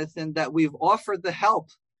 Jonathan, that we've offered the help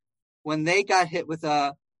when they got hit with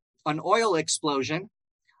an oil explosion.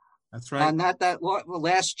 That's right. Not that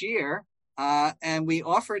last year, and we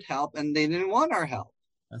offered help, and they didn't want our help.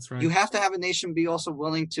 That's right. You have to have a nation be also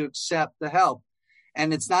willing to accept the help.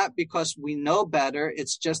 And it's not because we know better.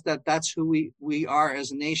 It's just that that's who we are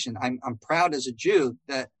as a nation. I'm proud as a Jew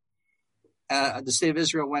that the state of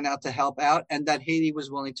Israel went out to help out and that Haiti was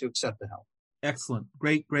willing to accept the help. Excellent.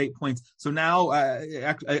 Great points. So now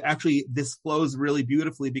actually this flows really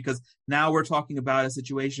beautifully because now we're talking about a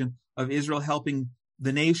situation of Israel helping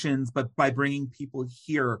the nations, but by bringing people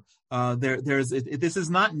here. This is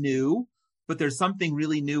not new, but there's something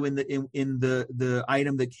really new in the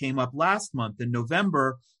item that came up last month in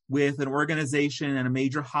November with an organization and a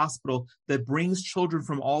major hospital that brings children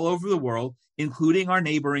from all over the world, including our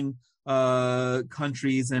neighboring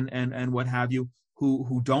countries and what have you,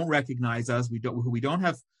 who don't recognize us, who we don't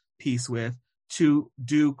have peace with, to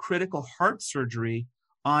do critical heart surgery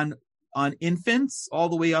on infants all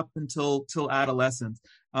the way up till adolescence.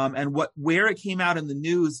 And where it came out in the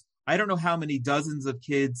news, I don't know how many dozens of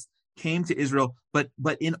kids came to Israel, but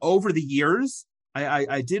in over the years,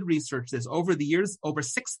 I did research this. Over the years, over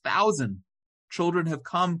 6,000 children have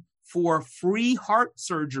come for free heart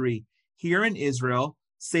surgery here in Israel,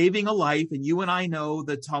 saving a life. And you and I know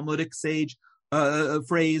the Talmudic sage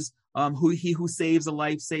phrase, who saves a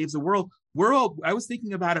life saves the world. I was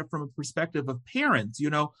thinking about it from a perspective of parents.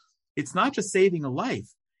 It's not just saving a life.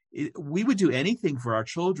 We would do anything for our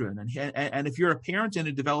children. And if you're a parent in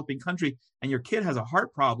a developing country and your kid has a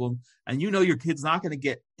heart problem and your kid's not going to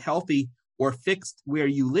get healthy or fixed where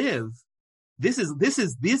you live, this is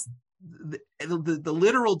the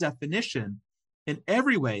literal definition in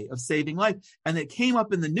every way of saving life. And it came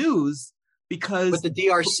up in the news because with the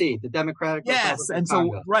DRC, the Democratic Republic of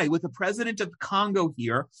Congo. So right, with the president of Congo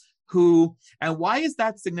here, and why is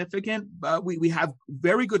that significant? We have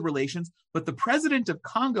very good relations, but the president of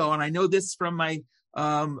Congo, and I know this from my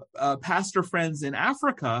pastor friends in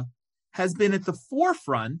Africa, has been at the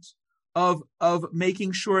forefront of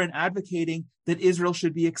making sure and advocating that Israel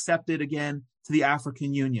should be accepted again to the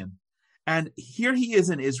African Union. And here he is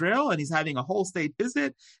in Israel, and he's having a whole state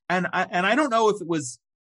visit. And I don't know if it was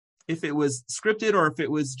scripted or if it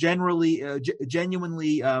was genuinely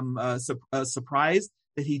surprised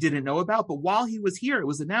that he didn't know about. But while he was here, it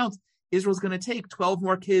was announced Israel's going to take 12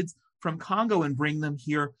 more kids from Congo and bring them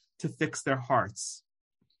here to fix their hearts.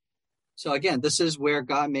 So again, this is where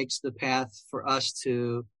God makes the path for us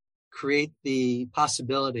to create the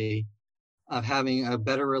possibility of having a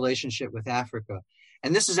better relationship with Africa.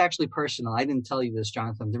 And this is actually personal. I didn't tell you this,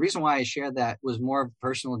 Jonathan. The reason why I shared that was more of a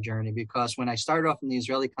personal journey, because when I started off in the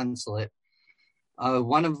Israeli consulate,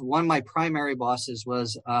 one of my primary bosses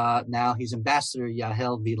was now he's Ambassador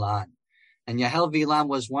Yahel Vilan. And Yahel Vilan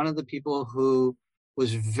was one of the people who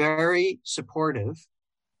was very supportive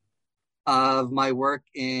of my work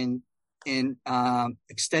in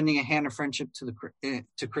extending a hand of friendship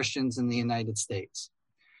to Christians in the United States.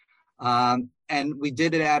 And we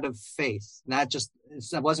did it out of faith,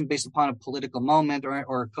 it wasn't based upon a political moment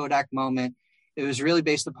or a Kodak moment. It was really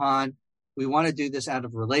based upon, we want to do this out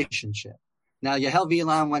of relationship. Now, Yahel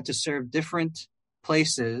Vilan went to serve different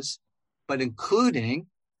places, but including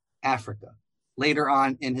Africa later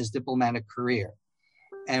on in his diplomatic career.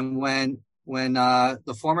 And when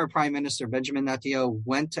the former Prime Minister Benjamin Netanyahu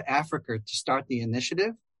went to Africa to start the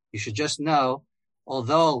initiative, you should just know,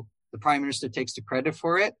 although the Prime Minister takes the credit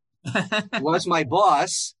for it, was my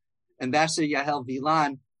boss, Ambassador Yahel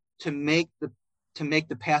Vilan, to make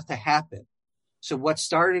the path to happen. So what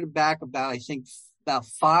started back about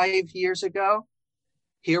 5 years ago,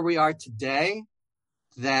 here we are today,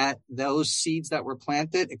 that those seeds that were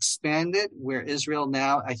planted expanded, where Israel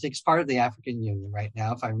now, I think, is part of the African Union right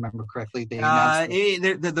now, if I remember correctly. They announced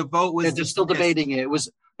the vote was... They're still debating it.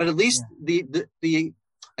 but at least the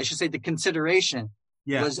I should say the consideration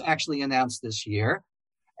Yeah. was actually announced this year.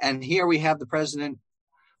 And here we have the president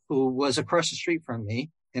who was across the street from me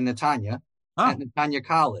in Netanya at Netanya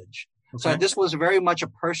College. Okay. So this was very much a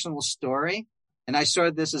personal story. And I saw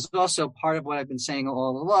this as also part of what I've been saying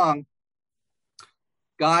all along.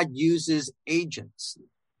 God uses agents,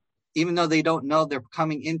 even though they don't know they're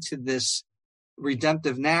coming into this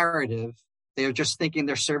redemptive narrative. They're just thinking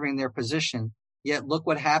they're serving their position. Yet look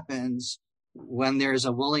what happens when there's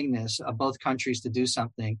a willingness of both countries to do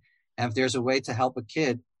something. And if there's a way to help a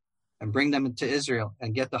kid and bring them into Israel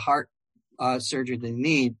and get the heart surgery they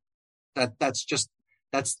need, that's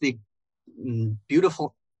the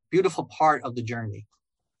beautiful part of the journey.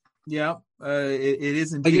 Yeah, it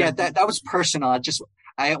is indeed. But yeah, that was personal.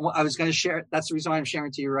 I was going to share. That's the reason why I'm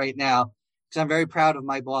sharing to you right now, because I'm very proud of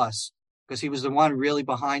my boss, because he was the one really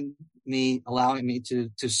behind me, allowing me to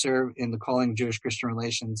serve in the calling of Jewish-Christian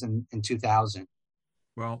relations in 2000.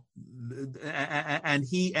 Well, and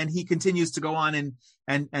he continues to go on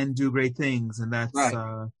and do great things, and that's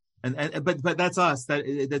right. But that's us.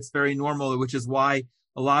 That's very normal, which is why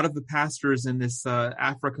a lot of the pastors in this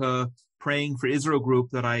Africa Praying for Israel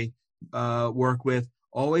group that I work with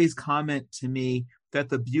always comment to me that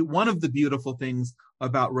one of the beautiful things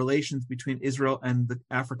about relations between Israel and the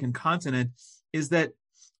African continent is that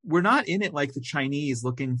we're not in it like the Chinese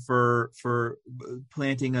looking for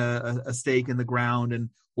planting a stake in the ground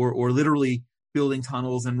or literally building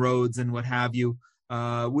tunnels and roads and what have you.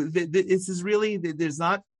 This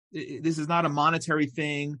is not a monetary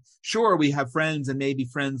thing. Sure, we have friends, and maybe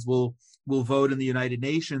friends will vote in the United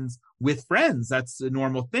Nations with friends. That's a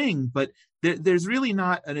normal thing, but there's really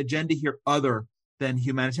not an agenda here other than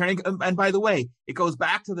humanitarian. And by the way, it goes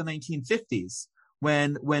back to the 1950s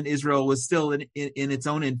when Israel was still in its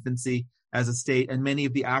own infancy as a state, and many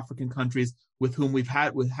of the African countries with whom we've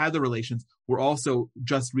had the relations were also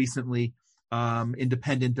just recently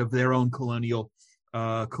independent of their own colonial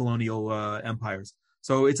empires.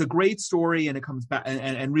 So it's a great story, and it comes back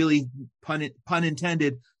and really, pun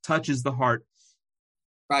intended, touches the heart.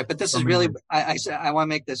 Right, but this is really, I want to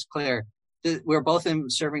make this clear. We're both in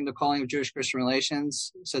serving the calling of Jewish-Christian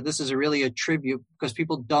relations. So this is really a tribute, because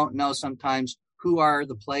people don't know sometimes who are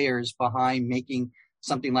the players behind making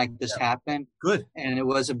something like this happen. Good. And it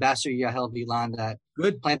was Ambassador Yahel Vilan that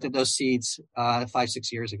planted those seeds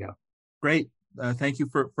 5-6 years ago. Great. Thank you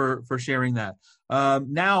for sharing that.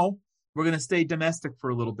 Now we're going to stay domestic for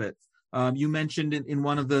a little bit. You mentioned in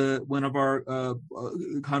one of our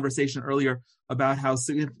conversation earlier about how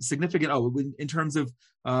significant, in terms of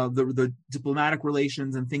the diplomatic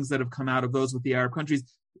relations and things that have come out of those with the Arab countries,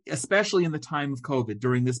 especially in the time of COVID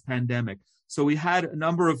during this pandemic. So we had a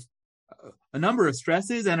number of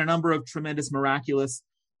stresses and a number of tremendous miraculous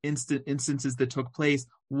instances that took place.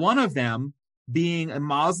 One of them being an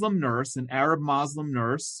Arab Muslim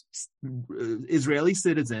nurse, Israeli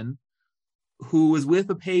citizen, who was with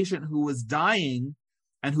a patient who was dying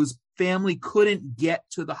and whose family couldn't get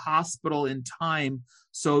to the hospital in time.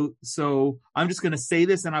 So I'm just going to say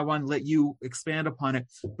this, and I want to let you expand upon it.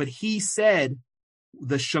 But he said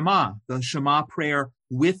the Shema prayer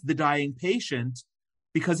with the dying patient,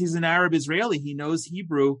 because he's an Arab Israeli. He knows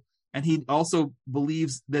Hebrew, and he also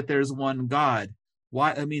believes that there's one God.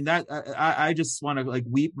 Why? I mean, that I just want to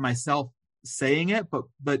weep myself saying it.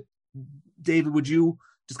 But David, would you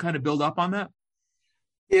just kind of build up on that?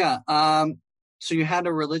 Yeah. So you had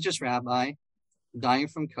a religious rabbi dying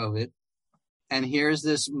from COVID, and here's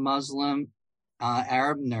this Muslim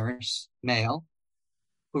Arab nurse, male,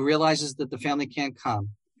 who realizes that the family can't come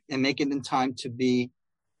and make it in time to be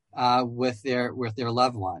with their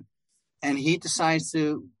loved one, and he decides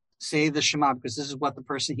to say the Shema, because this is what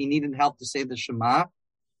he needed help to say the Shema,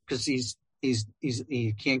 because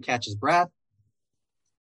he can't catch his breath,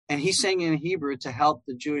 and he's saying in Hebrew to help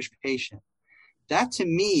the Jewish patient. That to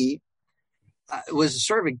me was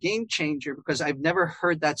sort of a game changer, because I've never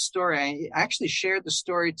heard that story. I actually shared the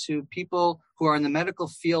story to people who are in the medical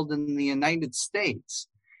field in the United States,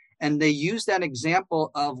 and they use that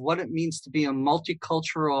example of what it means to be a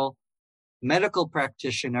multicultural medical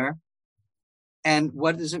practitioner, and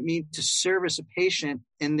what does it mean to service a patient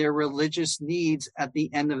in their religious needs at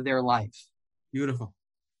the end of their life. Beautiful.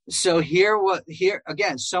 So here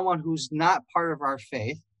again, someone who's not part of our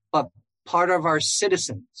faith, but part of our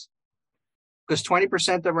citizens, because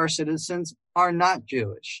 20% of our citizens are not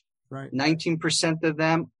Jewish. Right. 19% of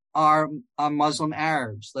them are Muslim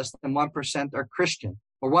Arabs. Less than 1% are Christian,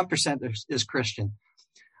 or 1% is Christian.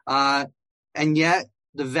 And yet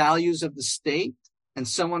the values of the state and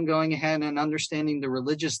someone going ahead and understanding the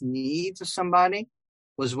religious needs of somebody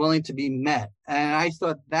was willing to be met. And I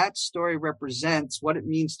thought that story represents what it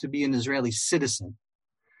means to be an Israeli citizen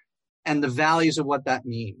and the values of what that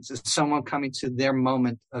means. It's someone coming to their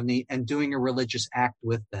moment of need and doing a religious act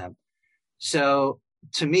with them. So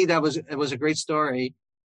to me, it was a great story.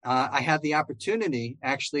 I had the opportunity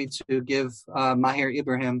actually to give Maher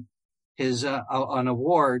Ibrahim an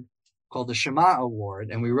award called the Shema Award,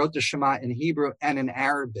 and we wrote the Shema in Hebrew and in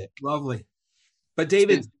Arabic. Lovely. But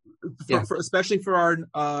David, Yeah. especially for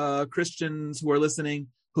our Christians who are listening,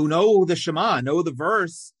 who know the Shema, know the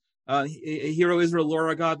verse, Hear, O Israel, Lord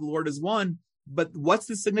our God, the Lord is one. But what's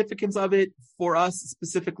the significance of it for us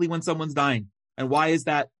specifically when someone's dying? And why is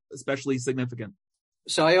that especially significant?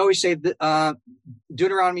 So I always say that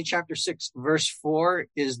Deuteronomy chapter 6, verse 4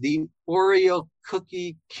 is the Oreo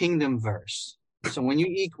cookie kingdom verse. So when you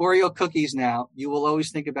eat Oreo cookies now, you will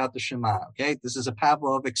always think about the Shema, okay? This is a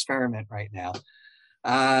Pavlov experiment right now.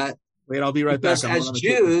 Wait, I'll be right back.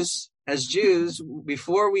 As Jews,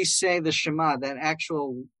 before we say the Shema, that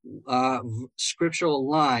actual scriptural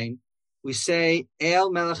line, we say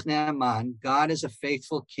El Melech Ne'aman, God is a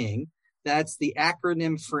faithful king. That's the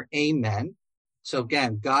acronym for Amen. So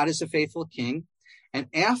again, God is a faithful king. And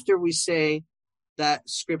after we say that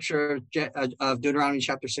scripture of Deuteronomy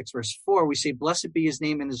chapter 6, verse 4, we say, blessed be his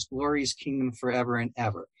name and his glorious kingdom forever and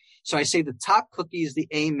ever. So I say the top cookie is the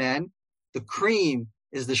Amen, the cream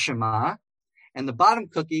is the Shema, and the bottom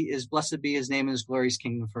cookie is blessed be his name and his glorious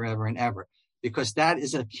kingdom forever and ever, because that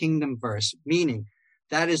is a kingdom verse, meaning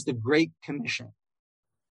that is the Great Commission.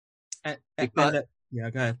 Yeah, go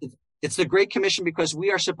ahead. It's the Great Commission because we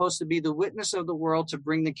are supposed to be the witness of the world to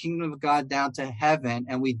bring the kingdom of God down to heaven.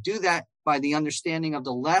 And we do that by the understanding of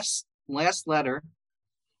the last letter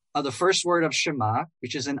of the first word of Shema,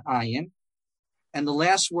 which is an ayin, and the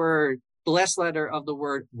last letter of the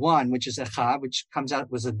word one, which is a chaf, which comes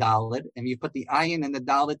out was a dalet. And you put the ayin and the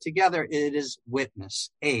dalet together, it is witness,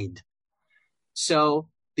 aid. So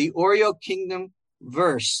the Oreo kingdom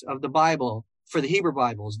verse of the Bible for the Hebrew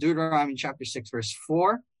Bible is Deuteronomy chapter 6, verse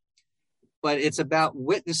 4. But it's about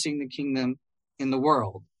witnessing the kingdom in the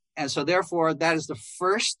world. And so therefore, that is the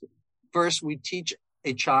first verse we teach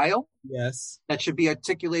a child. Yes. That should be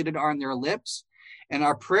articulated on their lips. And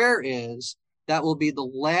our prayer is that will be the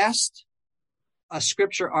last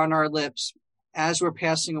scripture on our lips as we're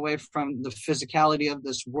passing away from the physicality of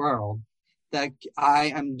this world, that I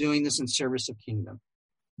am doing this in service of kingdom.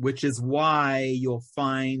 Which is why you'll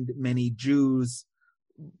find many Jews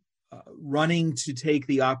running to take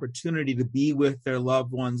the opportunity to be with their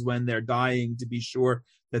loved ones when they're dying, to be sure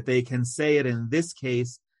that they can say it. In this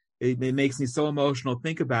case, it makes me so emotional.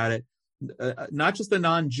 Think about it. Not just a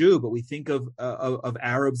non-Jew, but we think of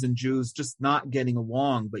Arabs and Jews just not getting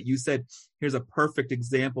along. But you said, here's a perfect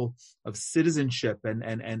example of citizenship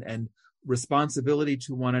and responsibility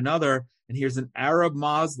to one another. And here's an Arab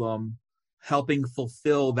Muslim helping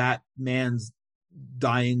fulfill that man's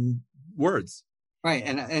dying words. Right.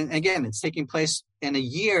 And again, it's taking place in a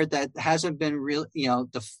year that hasn't been real.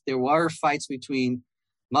 There were fights between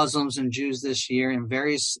Muslims and Jews this year in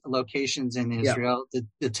various locations in Israel. Yeah.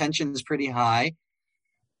 The tension is pretty high.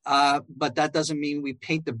 But that doesn't mean we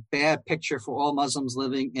paint the bad picture for all Muslims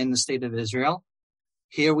living in the state of Israel.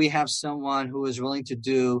 Here we have someone who is willing to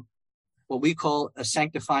do what we call a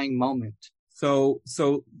sanctifying moment. So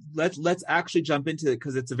let's actually jump into it,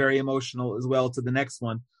 because it's a very emotional as well, to the next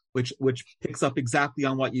one, which picks up exactly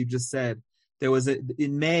on what you just said. There was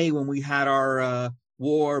in May, when we had our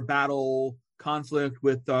battle conflict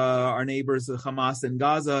with our neighbors, Hamas in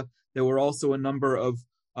Gaza, there were also a number of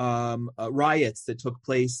riots that took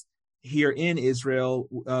place here in Israel,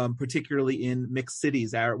 particularly in mixed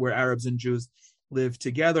cities where Arabs and Jews live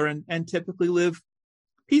together and typically live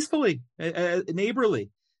peacefully,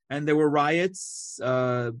 neighborly. And there were riots.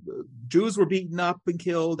 Jews were beaten up and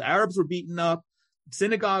killed. Arabs were beaten up.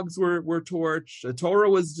 Synagogues were torched. The Torah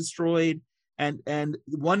was destroyed. And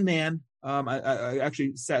one man, I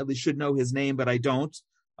actually sadly should know his name, but I don't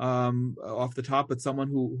off the top. But someone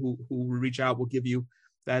who will reach out will give you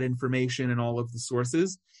that information and all of the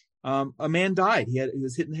sources. A man died. He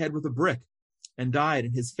was hit in the head with a brick and died.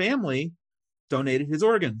 And his family donated his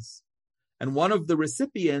organs. And one of the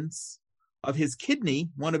recipients of his kidneys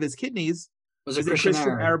was a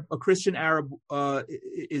Christian Arab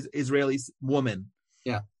Israeli woman.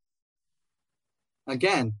 Yeah.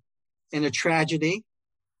 Again, in a tragedy,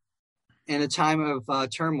 in a time of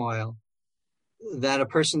turmoil, that a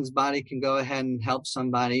person's body can go ahead and help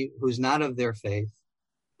somebody who's not of their faith,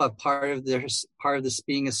 but part of this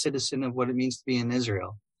being a citizen of what it means to be in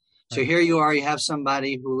Israel. Right. So here you are, you have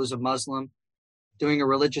somebody who was a Muslim doing a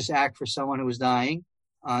religious act for someone who was dying.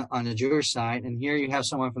 on the Jewish side, and here you have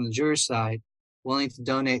someone from the Jewish side willing to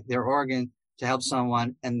donate their organ to help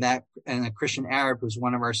someone, and a Christian Arab who's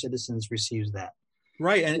one of our citizens receives that.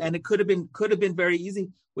 Right, and it could have been very easy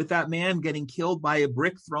with that man getting killed by a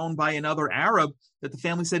brick thrown by another Arab, that the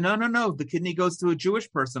family said, no, the kidney goes to a Jewish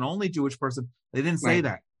person, only Jewish person. They didn't say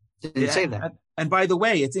that. Didn't say that. And by the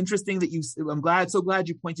way, it's interesting that so glad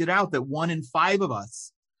you pointed out that 1 in 5 of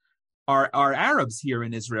us are Arabs here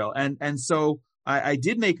in Israel. And so I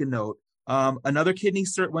did make a note. Another kidney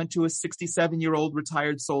went to a 67-year-old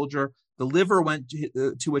retired soldier. The liver went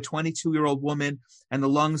to a 22-year-old woman, and the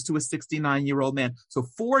lungs to a 69-year-old man. So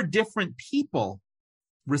 4 different people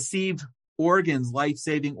received organs,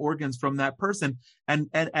 life-saving organs from that person, and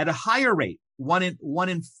at a higher rate. 1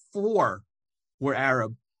 in 4 were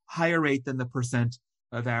Arab, higher rate than the percent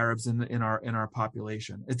of Arabs in our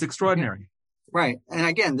population. It's extraordinary. Right. And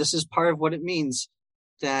again, this is part of what it means,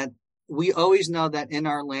 that we always know that in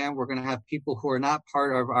our land, we're going to have people who are not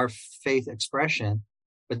part of our faith expression,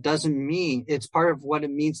 but doesn't mean it's part of what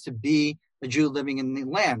it means to be a Jew living in the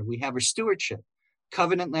land. We have a stewardship.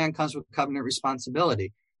 Covenant land comes with covenant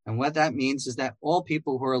responsibility. And what that means is that all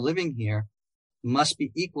people who are living here must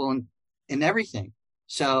be equal in everything.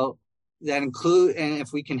 So that include, and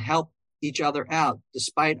if we can help each other out,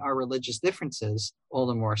 despite our religious differences, all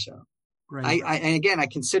the more so. Right. And again, I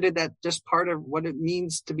consider that just part of what it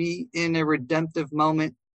means to be in a redemptive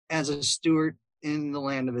moment as a steward in the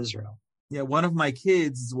land of Israel. Yeah, one of my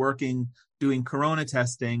kids is doing corona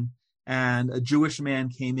testing, and a Jewish man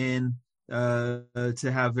came in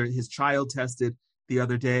to have his child tested the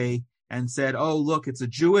other day and said, "Oh, look, it's a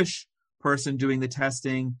Jewish person doing the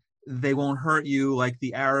testing. They won't hurt you like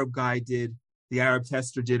the Arab guy did, the Arab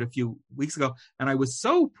tester did a few weeks ago." And I was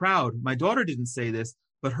so proud. My daughter didn't say this,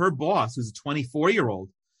 but her boss, who's a 24-year-old,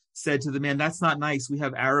 said to the man, "That's not nice. We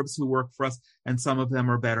have Arabs who work for us, and some of them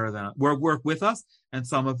are better than work with us, and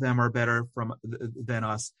some of them are better than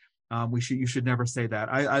us. You should never say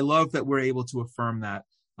that." I love that we're able to affirm that.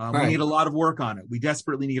 Right. We need a lot of work on it. We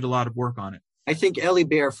desperately need a lot of work on it. I think Eli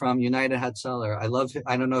Bear from United Hatzalah,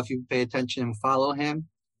 I don't know if you pay attention and follow him,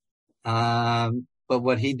 but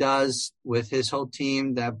what he does with his whole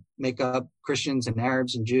team that make up Christians and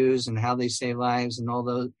Arabs and Jews and how they save lives and all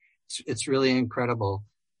those, it's really incredible.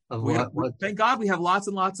 Thank God we have lots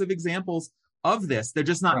and lots of examples of this. They're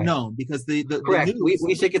just not known because correct. The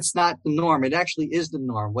we think it's not the norm. It actually is the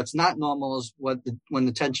norm. What's not normal is when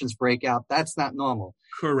the tensions break out. That's not normal.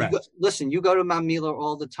 Correct. You go to Mount Mila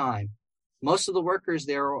all the time. Most of the workers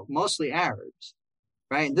there are mostly Arabs,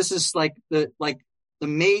 right? And this is like the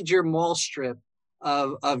major mall strip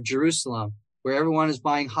of Jerusalem, where everyone is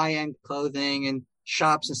buying high-end clothing and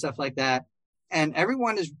shops and stuff like that. And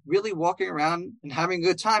everyone is really walking around and having a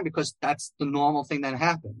good time because that's the normal thing that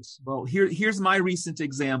happens. Well, here's my recent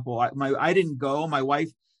example. I didn't go. My wife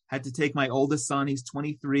had to take my oldest son. He's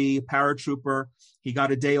 23, a paratrooper. He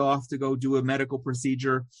got a day off to go do a medical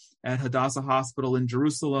procedure at Hadassah Hospital in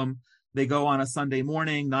Jerusalem. They go on a Sunday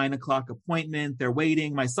morning, 9:00 appointment. They're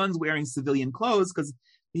waiting. My son's wearing civilian clothes because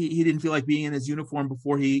he didn't feel like being in his uniform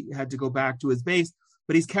before he had to go back to his base.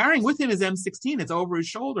 But he's carrying with him his M16. It's over his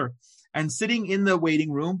shoulder. And sitting in the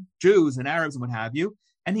waiting room, Jews and Arabs and what have you,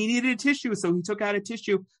 and he needed a tissue, so he took out a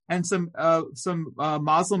tissue, and some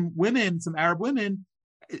Muslim women, some Arab women,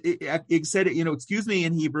 it said, "Excuse me,"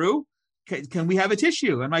 in Hebrew, can we have a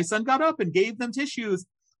tissue? And my son got up and gave them tissues,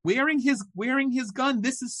 wearing his gun.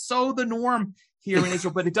 This is so the norm here in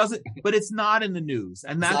Israel, but it's not in the news,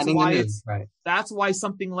 and that's why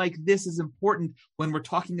something like this is important when we're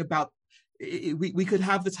talking about. We could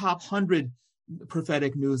have the top 100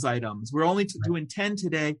 prophetic news items. We're only doing 10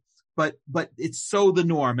 today, but it's so the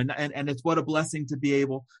norm, and it's what a blessing to be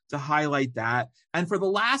able to highlight that. And for the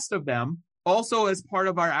last of them, also as part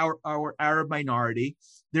of our Arab minority,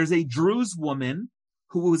 there's a Druze woman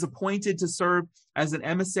who was appointed to serve as an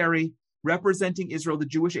emissary representing Israel, the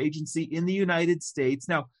Jewish agency in the United States.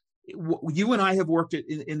 Now, you and I have worked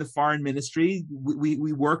in the foreign ministry.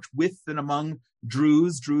 We worked with and among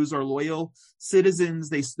Druze. Druze are loyal citizens.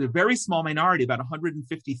 They're a very small minority, about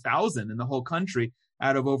 150,000 in the whole country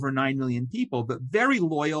out of over 9 million people, but very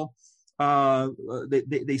loyal.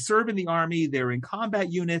 They serve in the army. They're in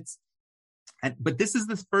combat units. But this is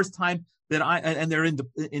the first time that they're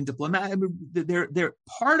in diplomat. I mean, they're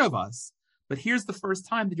part of us. But here's the first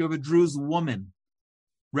time that you have a Druze woman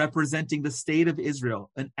representing the state of Israel,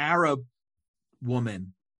 an Arab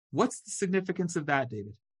woman. What's the significance of that,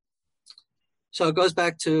 David? So it goes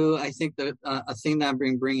back to, I think, a thing that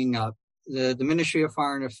I'm bringing up. The Ministry of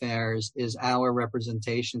Foreign Affairs is our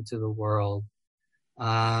representation to the world.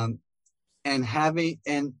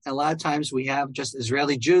 and a lot of times we have just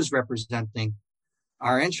Israeli Jews representing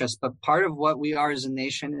our interests. But part of what we are as a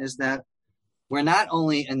nation is that we're not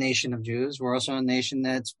only a nation of Jews, we're also a nation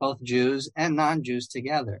that's both Jews and non-Jews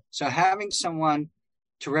together. So having someone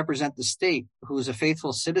to represent the state who is a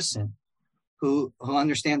faithful citizen, who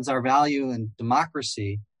understands our value and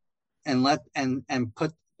democracy, and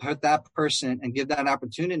put that person and give that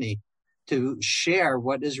opportunity to share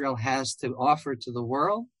what Israel has to offer to the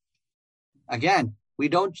world. Again,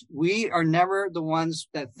 we are never the ones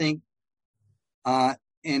that think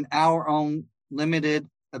in our own limited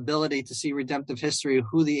ability to see redemptive history of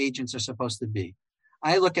who the agents are supposed to be.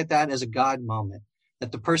 I look at that as a God moment,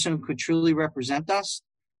 that the person who could truly represent us,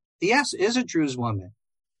 yes, is a Jewish woman.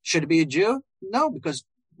 Should it be a Jew? No, because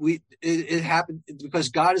it happened because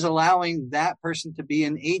God is allowing that person to be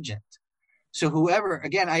an agent. So whoever,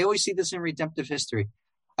 again, I always see this in redemptive history.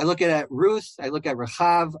 I look at Ruth, I look at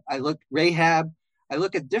Rahab, Rahab, I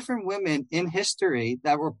look at different women in history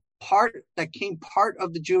that came part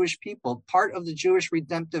of the Jewish people, part of the Jewish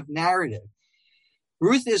redemptive narrative.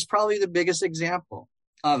 Ruth is probably the biggest example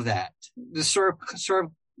of that. This sort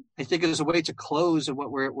of, I think, is a way to close of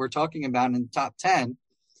what we're talking about in the top 10.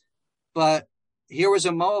 But here was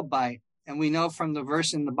a Moabite, and we know from the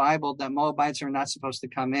verse in the Bible that Moabites are not supposed to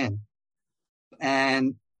come in.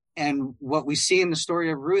 And what we see in the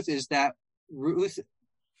story of Ruth is that Ruth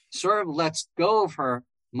sort of lets go of her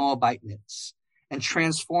Moabiteness and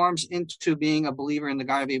transforms into being a believer in the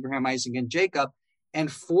God of Abraham, Isaac, and Jacob.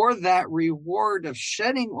 And for that reward of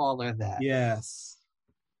shedding all of that, yes,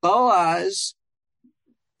 Boaz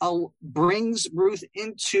brings Ruth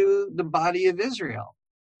into the body of Israel.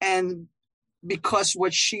 And because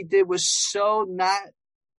what she did was so not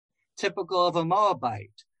typical of a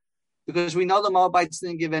Moabite, because we know the Moabites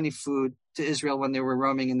didn't give any food to Israel when they were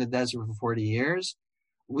roaming in the desert for 40 years.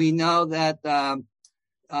 We know that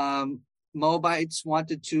Moabites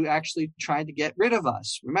wanted to actually try to get rid of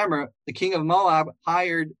us. Remember, the king of Moab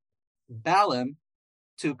hired Balaam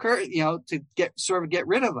to get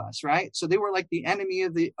rid of us, right? So they were like the enemy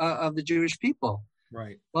of the Jewish people.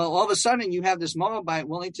 Right. Well, all of a sudden you have this Moabite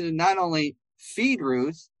willing to not only feed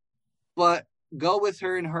Ruth, but go with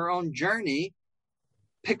her in her own journey,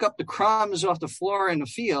 pick up the crumbs off the floor in the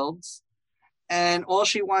fields, and all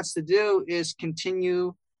she wants to do is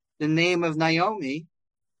continue the name of Naomi.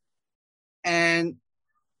 And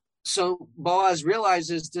so Boaz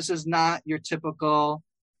realizes this is not your typical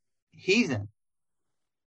heathen.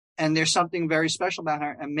 And there's something very special about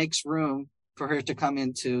her, and makes room for her to come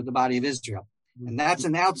into the body of Israel. And that's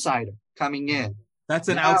an outsider coming in. That's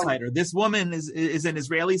an outsider. This woman is an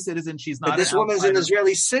Israeli citizen. She's not. But this woman is an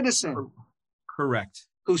Israeli citizen. Correct.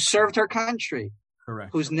 Who served her country.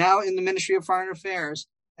 Correct. Who's now in the Ministry of Foreign Affairs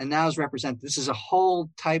and now is represented. This is the whole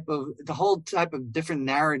type of different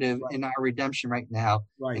narrative in our redemption right now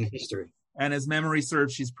in history. And as memory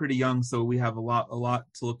serves, she's pretty young, so we have a lot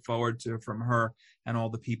to look forward to from her and all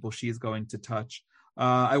the people she is going to touch.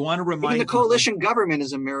 I want to remind even the coalition government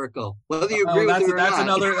is a miracle, whether you agree with it or not. That's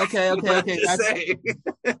another. Okay.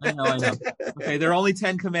 I know. Okay, there are only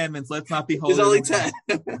 10 commandments. Let's not be holy. There's only 10.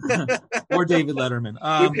 Or David Letterman.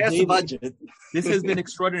 We passed the budget. This has been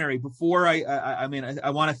extraordinary. Before I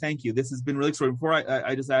want to thank you. This has been really extraordinary. Before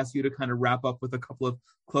I just ask you to kind of wrap up with a couple of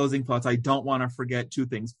closing thoughts. I don't want to forget two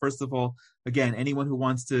things. First of all, again, anyone who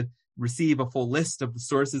wants to receive a full list of the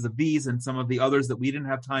sources of these and some of the others that we didn't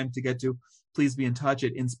have time to get to, please be in touch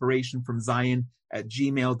at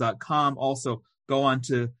inspirationfromzion@gmail.com. Also, go on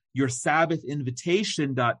to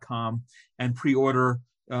yoursabbathinvitation.com and pre-order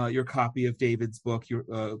your copy of David's book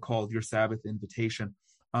called Your Sabbath Invitation.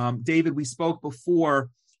 David, we spoke before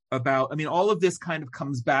about, all of this kind of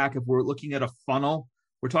comes back if we're looking at a funnel.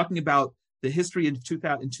 We're talking about the history in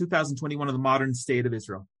 2021 of the modern state of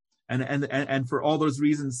Israel. And for all those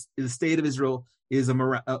reasons, the state of Israel is a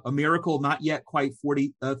miracle, not yet quite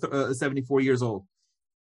 74 years old.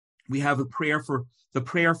 We have the prayer for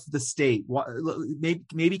the state.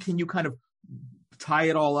 Maybe can you kind of tie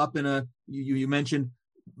it all up in you mentioned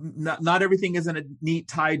not everything is in a neat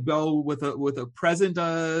tied bow with a present,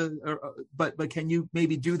 but can you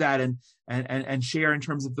maybe do that and share in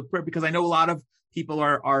terms of the prayer? Because I know a lot of people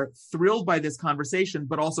are thrilled by this conversation,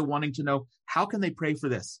 but also wanting to know, how can they pray for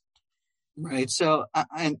this? Right. So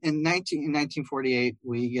in 1948,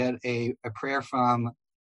 we get a prayer from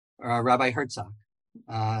Rabbi Herzog,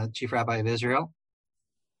 Chief Rabbi of Israel,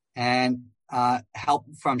 and help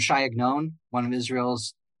from Shai Agnon, one of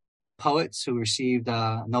Israel's poets who received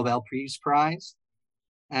a Nobel Peace Prize.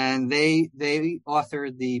 And they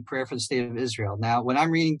authored the prayer for the state of Israel. Now, what I'm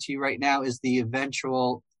reading to you right now is the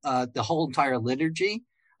eventual, the whole entire liturgy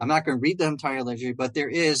I'm not going to read the entire liturgy, but there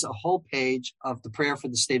is a whole page of the prayer for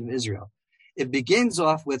the state of Israel. It begins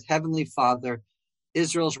off with Heavenly Father,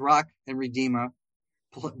 Israel's rock and redeemer,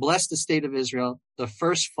 bless the state of Israel, the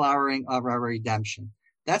first flowering of our redemption.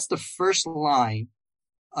 That's the first line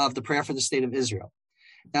of the prayer for the state of Israel.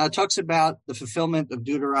 Now it talks about the fulfillment of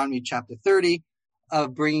Deuteronomy chapter 30,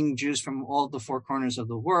 of bringing Jews from all the four corners of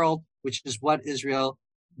the world, which is what Israel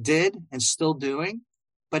did and still doing.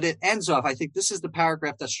 But it ends off, I think this is the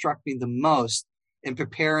paragraph that struck me the most in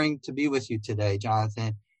preparing to be with you today,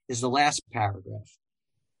 Jonathan, is the last paragraph.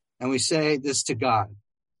 And we say this to God: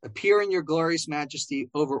 appear in your glorious majesty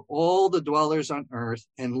over all the dwellers on earth,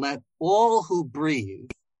 and let all who breathe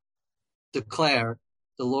declare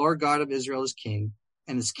the Lord God of Israel is king,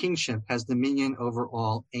 and his kingship has dominion over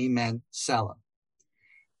all. Amen. Selah.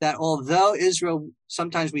 That although Israel,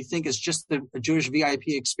 sometimes we think it's just a Jewish VIP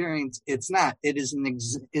experience, it's not. It is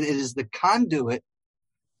the conduit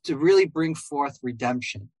to really bring forth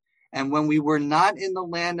redemption. And when we were not in the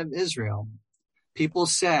land of Israel, people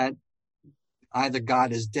said either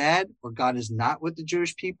God is dead or God is not with the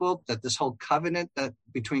Jewish people, that this whole covenant that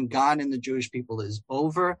between God and the Jewish people is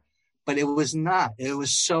over. But it was not. It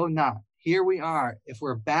was so not. Here we are. If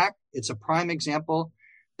we're back, it's a prime example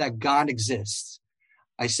that God exists.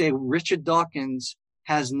 I say Richard Dawkins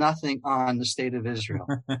has nothing on the state of Israel.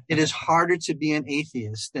 It is harder to be an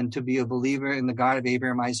atheist than to be a believer in the God of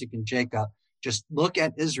Abraham, Isaac, and Jacob. Just look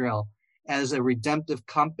at Israel as a redemptive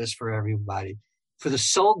compass for everybody, for the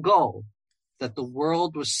sole goal that the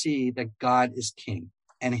world will see that God is king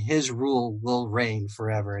and his rule will reign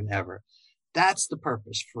forever and ever. That's the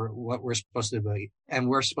purpose for what we're supposed to be. And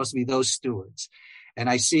we're supposed to be those stewards.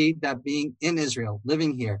 And I see that being in Israel,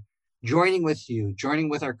 living here, joining with you, joining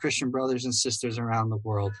with our Christian brothers and sisters around the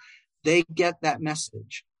world, they get that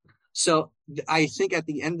message. So I think at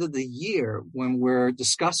the end of the year, when we're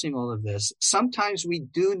discussing all of this, sometimes we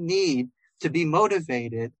do need to be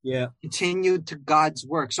motivated, continue to God's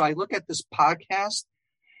work. So I look at this podcast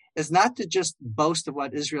as not to just boast of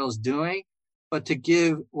what Israel is doing, but to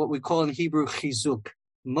give what we call in Hebrew chizuk,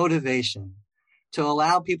 motivation, to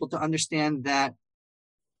allow people to understand that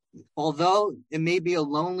although it may be a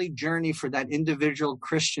lonely journey for that individual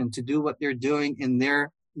Christian to do what they're doing in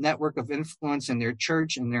their network of influence in their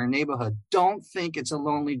church, in their neighborhood, don't think it's a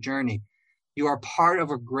lonely journey. You are part of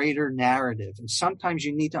a greater narrative. And sometimes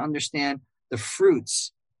you need to understand the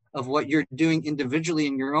fruits of what you're doing individually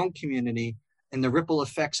in your own community and the ripple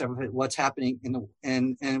effects of it, what's happening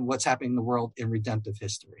and what's happening in the world in redemptive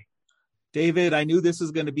history. David, I knew this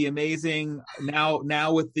was going to be amazing.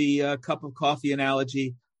 Now with the cup of coffee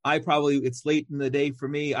analogy, it's late in the day for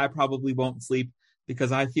me. I probably won't sleep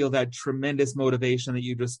because I feel that tremendous motivation that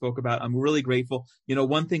you just spoke about. I'm really grateful.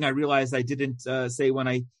 One thing I realized I didn't say when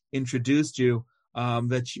I introduced you,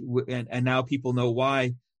 that you, and now people know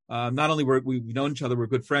why. Not only we've known each other, we're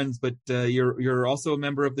good friends, but you're also a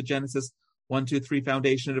member of the Genesis 123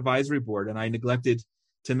 Foundation Advisory Board, and I neglected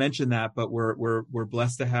to mention that, but we're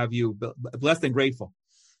blessed to have you, blessed and grateful.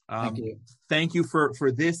 Thank you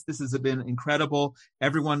for this. This has been incredible.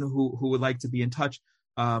 Everyone who would like to be in touch,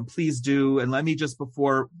 please do. And let me just,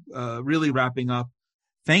 before really wrapping up,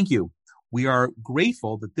 thank you. We are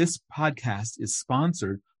grateful that this podcast is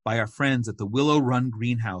sponsored by our friends at the Willow Run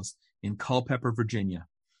Greenhouse in Culpeper, Virginia.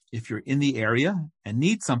 If you're in the area and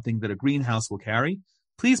need something that a greenhouse will carry,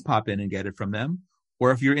 please pop in and get it from them.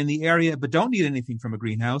 Or if you're in the area but don't need anything from a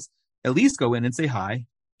greenhouse, at least go in and say hi,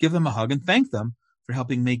 give them a hug, and thank them for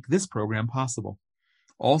helping make this program possible.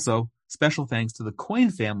 Also, special thanks to the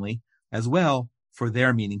Coyne family as well for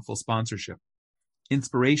their meaningful sponsorship.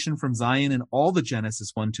 Inspiration from Zion and all the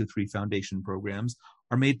Genesis 123 Foundation programs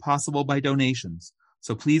are made possible by donations,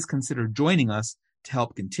 so please consider joining us to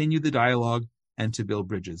help continue the dialogue and to build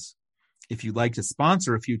bridges. If you'd like to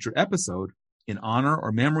sponsor a future episode in honor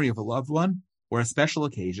or memory of a loved one or a special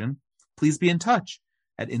occasion, please be in touch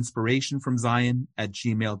at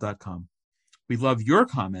inspirationfromzion@gmail.com. We love your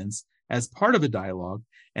comments as part of a dialogue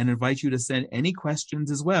and invite you to send any questions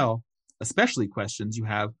as well, especially questions you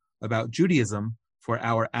have about Judaism, for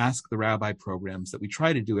our Ask the Rabbi programs that we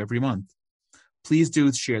try to do every month. Please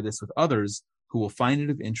do share this with others who will find it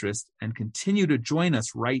of interest, and continue to join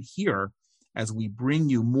us right here as we bring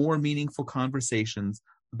you more meaningful conversations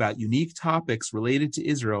about unique topics related to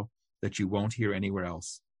Israel that you won't hear anywhere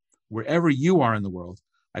else. Wherever you are in the world,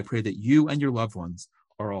 I pray that you and your loved ones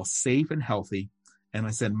are all safe and healthy, and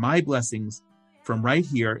I send my blessings from right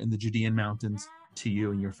here in the Judean mountains to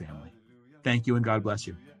you and your family. Thank you, and God bless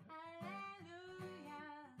you.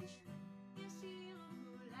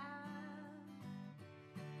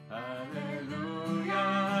 Hallelujah.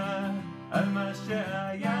 על מה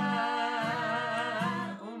שהיה